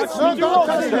place. No, don't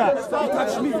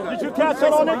touch him. Did you cast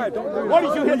it on him? Why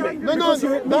did you hit me? No,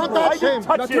 don't touch him.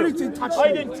 I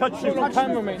didn't touch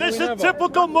you. This is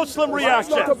typical Muslim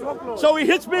reaction. So he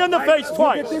hits me in the face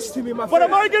twice. But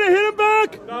am I going to hit him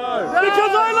back?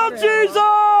 Because I love Jesus!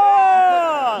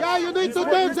 Yeah, you need to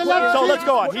dance a lot. So let's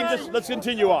go on. Let's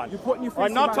continue on.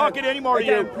 I'm not talking anymore to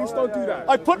you. Please don't do that.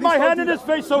 I put my hand in his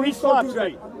face so he slaps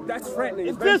me. That's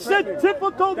threatening. This is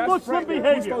typical Muslim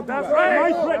behavior. Am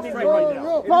I threatening you right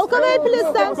now? Walk away,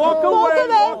 please, then. Walk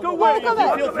away. Walk If you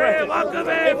away. feel threatened.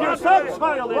 If you're so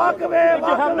childish, if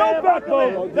you have no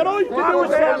backbone, then all you can do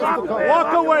is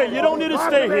walk away. You don't need to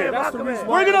stay here.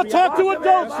 We're going to talk to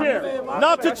adults here,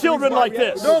 not to children like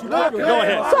this. Go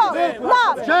ahead. So,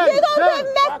 now, we don't have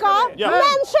Mecca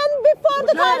mentioned before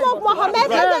the time of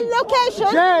Muhammad as a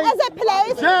location, as a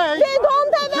place. We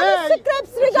don't have any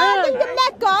scripts regarding the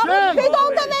Mecca. We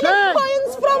don't have any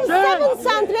coins from 7th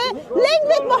century linked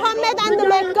with Muhammad and the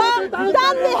Mecca.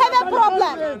 Then we have a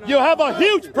problem. You have a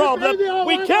huge problem.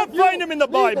 We can't find them in the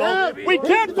Bible. We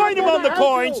can't find them on the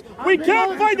coins. We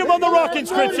can't find them on the rock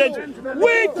inscriptions.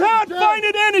 We can't find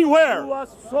it anywhere. was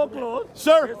so close.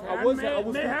 Sir,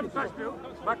 May have touched you,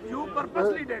 but you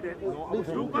purposely did it.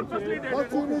 You purposely did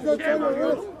it. Shame on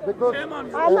you. Shame on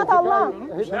you. I'm not Allah.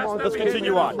 let's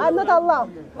continue on. I'm not Allah.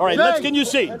 All right, can you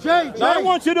see? Now I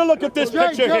want you to look at this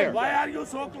picture here. Why are you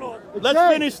so close? Let's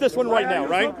finish this one right now,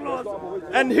 right?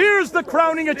 And here's the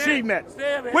crowning achievement.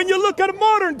 When you look at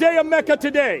modern day of Mecca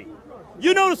today,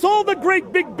 you notice all the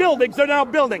great big buildings they're now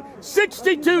building.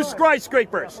 62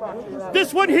 skyscrapers.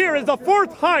 This one here is the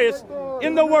 4th highest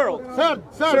in the world.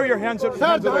 Sir, your hands up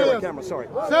away from the camera, sorry.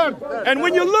 And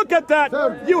when you look at that,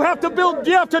 you have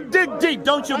to dig deep,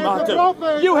 don't you,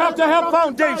 Hatun? You have to have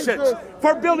foundations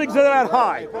for buildings that are that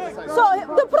high.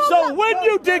 So when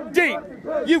you dig deep,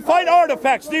 you find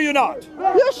artifacts, do you not?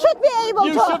 You should be able to.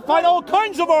 You should find all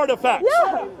kinds of artifacts.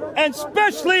 Yeah. And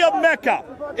especially of Mecca.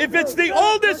 If it's the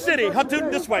oldest city,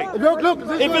 Hatun, this way.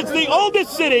 If it's the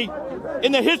oldest city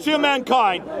in the history of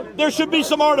mankind, there should be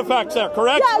some artifacts there,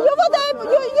 correct? Yeah, you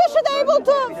should be able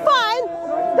to find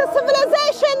the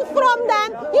civilization from them.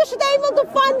 You should be able to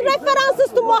find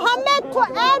references to Muhammad, to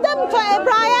Adam, to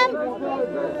Abraham.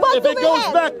 if it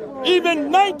goes back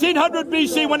even 1900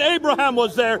 BC when Abraham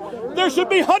was there should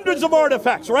be hundreds of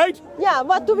artifacts, right? Yeah,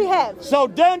 what do we have? So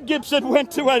Dan Gibson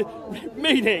went to a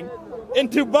meeting in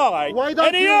Dubai,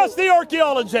 and he asked the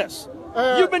archaeologists,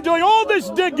 you've been doing all this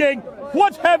digging,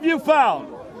 what have you found?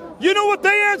 You know what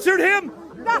they answered him?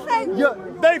 Nothing.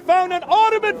 They found an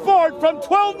Ottoman fort from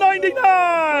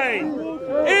 1299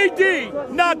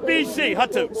 AD, not BC.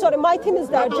 Hatun. Sorry, my team is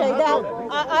there, Jay.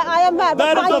 I am mad.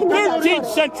 That is the 13th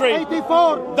century.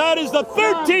 84. That is the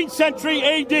 13th century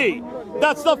AD.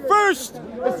 That's the first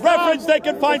reference they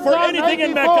could find for anything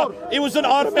in Mecca. It was an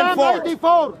Ottoman fort.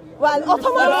 84. Well,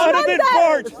 Ottoman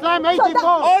fort. Islam 84.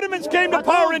 Ottomans came to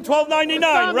power in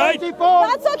 1299, right? That's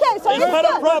okay. So it's not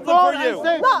a problem for you.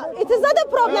 No, it is not a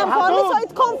problem for me. So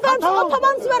it confirms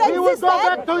Ottomans were existed.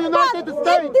 Back to United but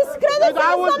States. it discredits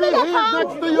Islamic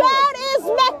account. Where is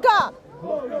Mecca?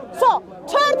 So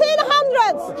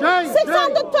 1300s,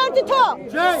 632,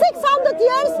 600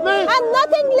 years, and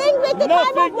nothing linked with the time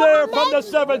of Nothing there Muhammad. from the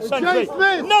 7th century.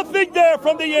 Nothing there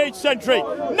from the 8th century.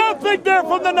 Nothing there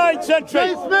from the 9th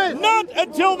century. Not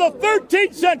until the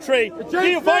 13th century do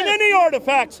you find any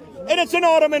artifacts, and it's an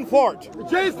Ottoman fort.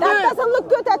 That doesn't look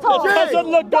good at all. It doesn't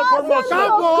look good for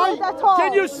Muslims.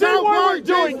 Can you see why we're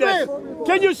doing this?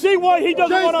 Can you see why he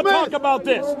doesn't want to talk about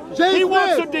this? He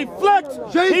wants to deflect.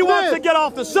 He wants to get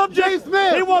off the subject.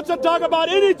 He wants to talk about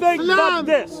anything but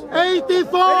this. 84.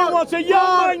 And he wants to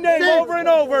yell my name over and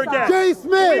over again.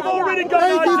 We've already got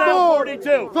Isaiah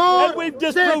 42. And we've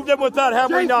disproved it with that, have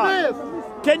we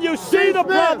not? Can you see the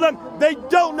problem? They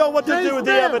don't know what to do with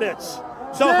the evidence.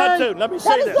 So Hatun, let me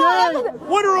say this.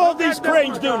 What are all these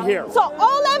cranes doing here? So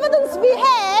all evidence we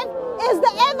have is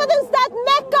the evidence that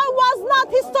Mecca was not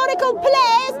historical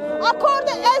place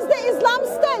according as the Islam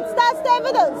states. That's the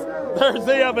evidence. There's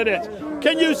the evidence.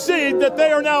 Can you see that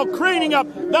they are now craning up?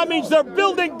 That means they're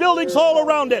building buildings all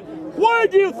around it. Why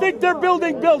do you think they're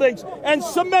building buildings and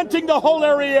cementing the whole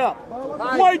area up?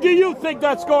 Why do you think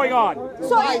that's going on?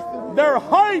 They're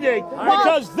hiding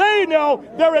because they know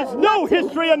there is no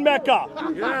history in Mecca.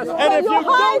 And if you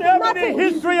don't have any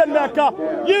history in Mecca,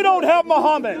 you don't have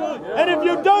Muhammad. And if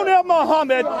you don't have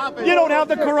Muhammad, you don't have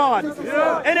the Quran.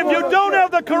 And if you don't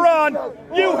have the Quran,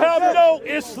 you have no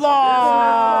Islam.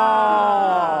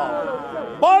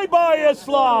 Bye-bye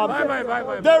Islam.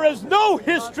 There is no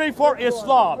history for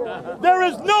Islam. There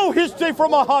is no history for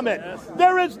Muhammad.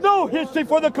 There is no history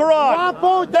for the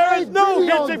Quran. There is no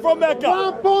history for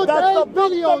Mecca. That's the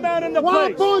book, the man, and the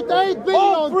place.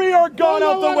 All three are gone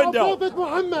out the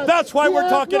window. That's why we're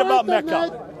talking about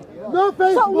Mecca. No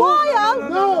Facebook. So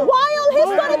while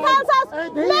history tells us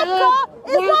Mecca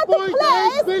is not the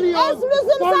place as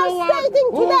Muslims are stating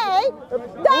today,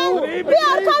 then we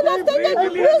are kind of thinking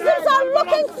Muslims are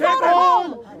looking for home.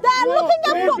 They are looking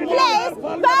at a place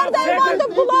where they want to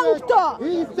belong to.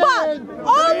 But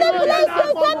only place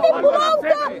they can be belong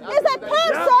to is a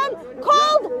person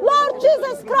called Lord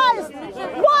Jesus Christ.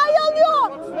 While you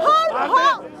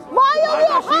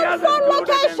hunt for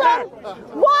location,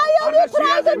 while you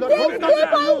try to dig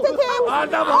deeper into things,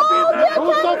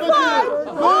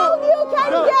 all you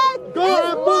can get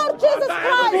is Lord Jesus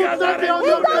Christ. He doesn't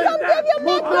give you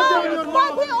Mecca,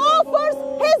 but he offers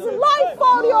his life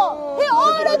for you. He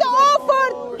already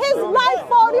offered his life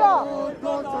for you.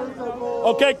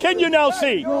 Okay, can you now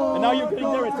see? And now you're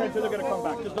getting their attention, they're going to come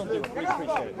back. Just don't do it. We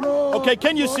appreciate it. Okay,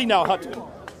 can you see now, Hatun?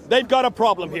 They've got a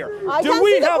problem here. Do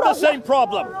we have the same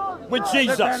problem with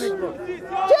Jesus?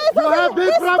 You have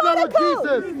big problem with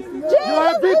Jesus. You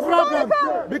have big problem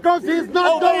because he's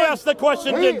not. They asked the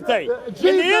question, didn't they?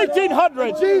 In the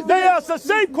 1800s, they asked the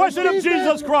same question of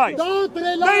Jesus Christ.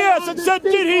 They asked and said,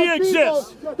 did he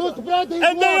exist?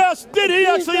 And they asked, did he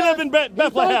actually live in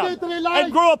Bethlehem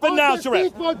and grew up in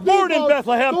Nazareth? Born in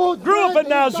Bethlehem, grew up in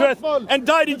Nazareth, and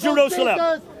died in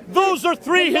Jerusalem. Those are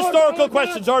three historical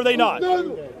questions, are they not?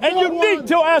 And you need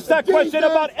to ask that question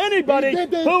about anybody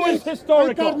who is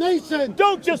historical.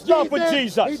 Don't just stop with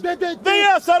Jesus. They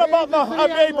asked that about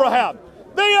Abraham.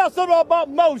 They asked that about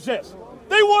Moses.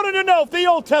 They wanted to know if the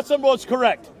Old Testament was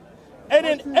correct. And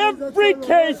in every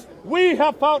case, we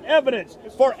have found evidence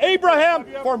for Abraham,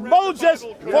 for Moses,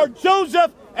 for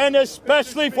Joseph, and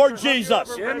especially for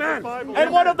Jesus. Amen.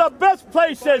 And one of the best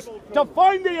places to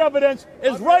find the evidence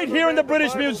is right here in the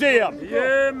British Museum.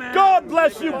 Amen. God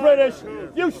bless you, British.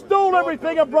 You stole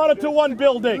everything and brought it to one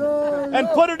building and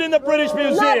put it in the British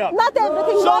Museum. Not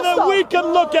everything, so that we can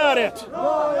look at it.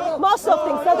 Most of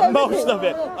things, not everything. Most of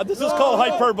it. This is called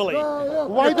hyperbole.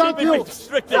 Why don't you?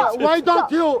 Why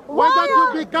don't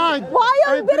you be kind? Why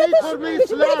are and read for me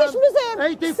British Museum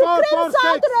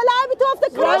 84:6. reliability of the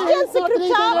Christian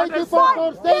scripture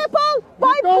for people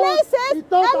by places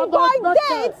and by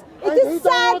dates? It is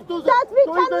sad that we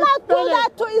cannot do that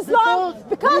to Islam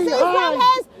because Islam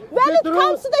has, when it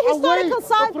comes to the historical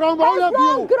side, has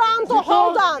no ground to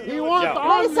hold on.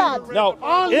 Very sad. Now,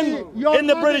 in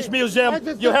the British Museum,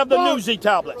 you have the Nuzi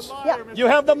tablets. You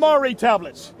have the Mari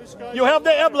tablets. You have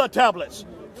the Ebla tablets.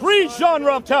 3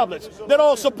 genre of tablets that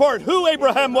all support who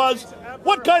Abraham was,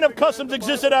 what kind of customs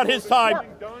existed at his time,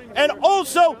 and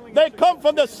also they come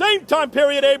from the same time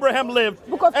period Abraham lived,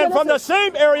 and from the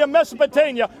same area,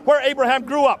 Mesopotamia, where Abraham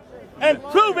grew up. And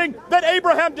proving that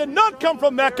Abraham did not come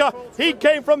from Mecca, he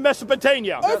came from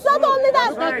Mesopotamia. It's not only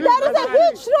that, there is a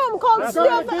huge room called City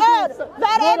of Ur,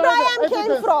 where Abraham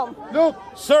came from. Look,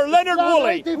 Sir Leonard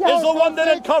Woolley is the one that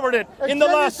uncovered it in the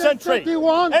last century.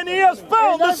 And he has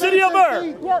found the City of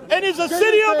Ur. And is the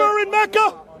City of Ur in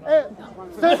Mecca?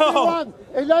 No.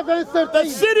 The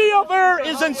City of Ur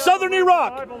is in southern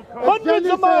Iraq, hundreds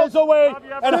of miles away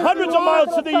and hundreds of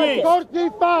miles to the east.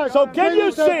 So can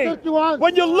you see,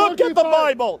 when you look at the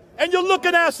Bible and you look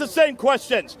and ask the same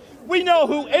questions, we know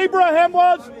who Abraham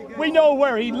was, we know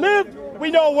where he lived, we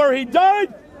know where he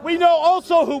died, we know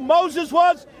also who Moses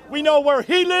was, we know where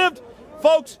he lived.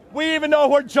 Folks, we even know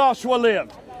where Joshua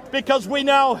lived, because we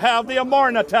now have the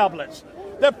Amarna tablets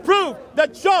that prove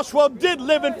that Joshua did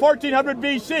live in 1400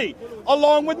 BC,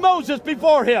 along with Moses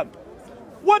before him.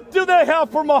 What do they have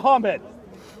for Muhammad?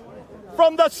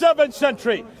 From the 7th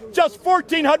century, just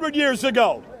 1400 years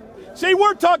ago. See,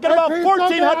 we're talking about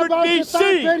 1400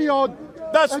 BC.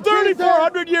 That's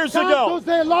 3,400 years ago.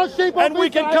 And we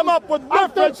can come up with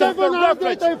reference after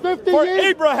reference for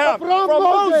Abraham, for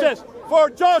Moses, for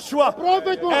Joshua,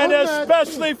 and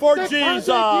especially for Jesus.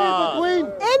 In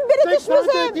British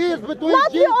Museum,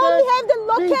 not we only have the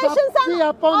locations and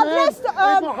address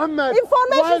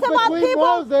information about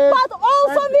people, but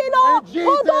also we know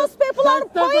who those people are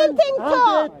pointing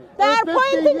to. They are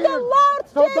pointing to Lord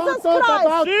Jesus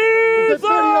Christ. Jesus!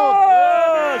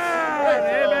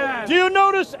 Do you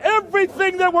notice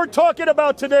everything that we're talking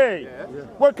about today?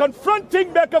 We're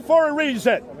confronting Mecca for a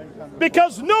reason.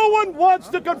 Because no one wants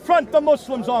to confront the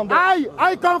Muslims on this.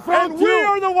 I confront you. And we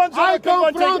are the ones that are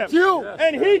confronting him.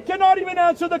 And he cannot even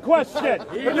answer the question.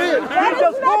 He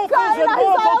just waffles and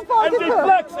waffles and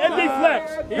deflects and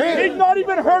deflects. He's not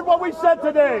even heard what we said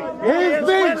today.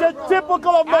 Which is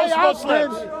typical of most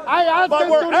Muslims. But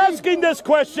we're asking this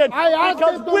question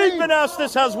because we've been asked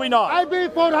this, has we not? I've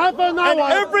been for half an hour. And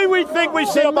everything we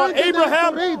see about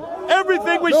Abraham,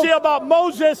 everything we see about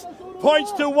Moses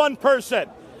points to one person.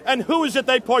 And who is it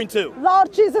they point to?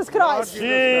 Lord Jesus Christ.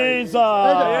 Jesus.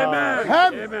 Amen.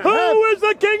 Who is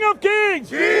the King of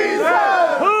Kings?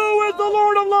 Jesus. Who is the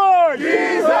Lord of Lords?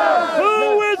 Jesus.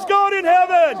 Who is God in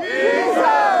heaven?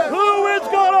 Jesus. Who is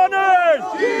God on earth?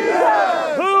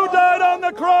 Jesus. Who died on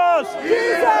the cross?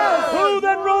 Jesus. Who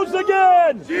then rose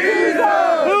again?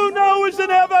 Jesus. Who now is in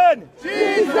heaven?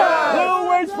 Jesus. Who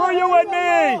waits for you and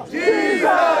me? Jesus.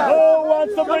 Who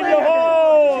wants to bring you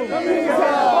home? Jesus.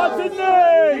 What's his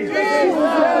name? Jesus.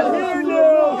 Hear you.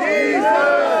 Jesus.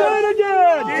 Say it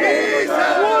again.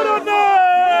 Jesus. What a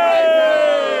name!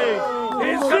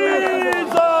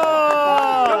 Jesus.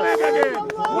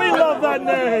 We love that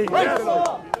name.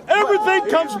 Everything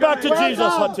comes back to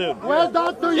Jesus, Hatun.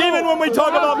 Even when we talk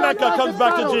about Mecca, it comes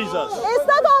back to Jesus. It's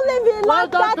not only we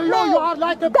like that name.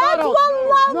 That one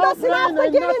loved us enough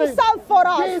to give himself for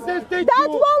us. That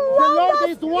one loved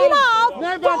us enough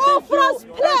to offer us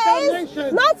place,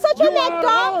 not such a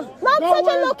Mecca, not such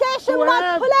a location,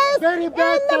 but place in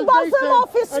the bosom of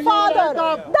his Father.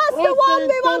 That's the one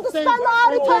we want to spend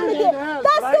our eternity.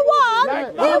 That's the one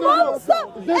he wants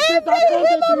every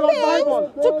human being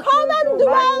to come and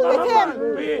dwell with him.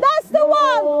 That's the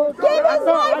one. Give his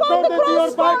life on the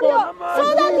cross for you so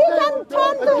that you can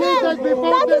turn to him.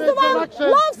 That is the one who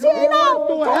loves you enough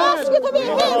to ask you to be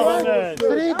his.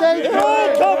 It all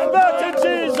comes back to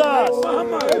Jesus.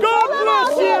 God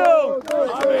bless you.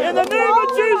 In the name of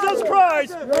Jesus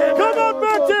Christ, come on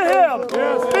back to him.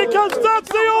 Because that's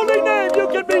the only name you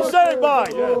can be saved by.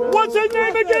 What's his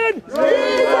name again?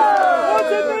 Jesus.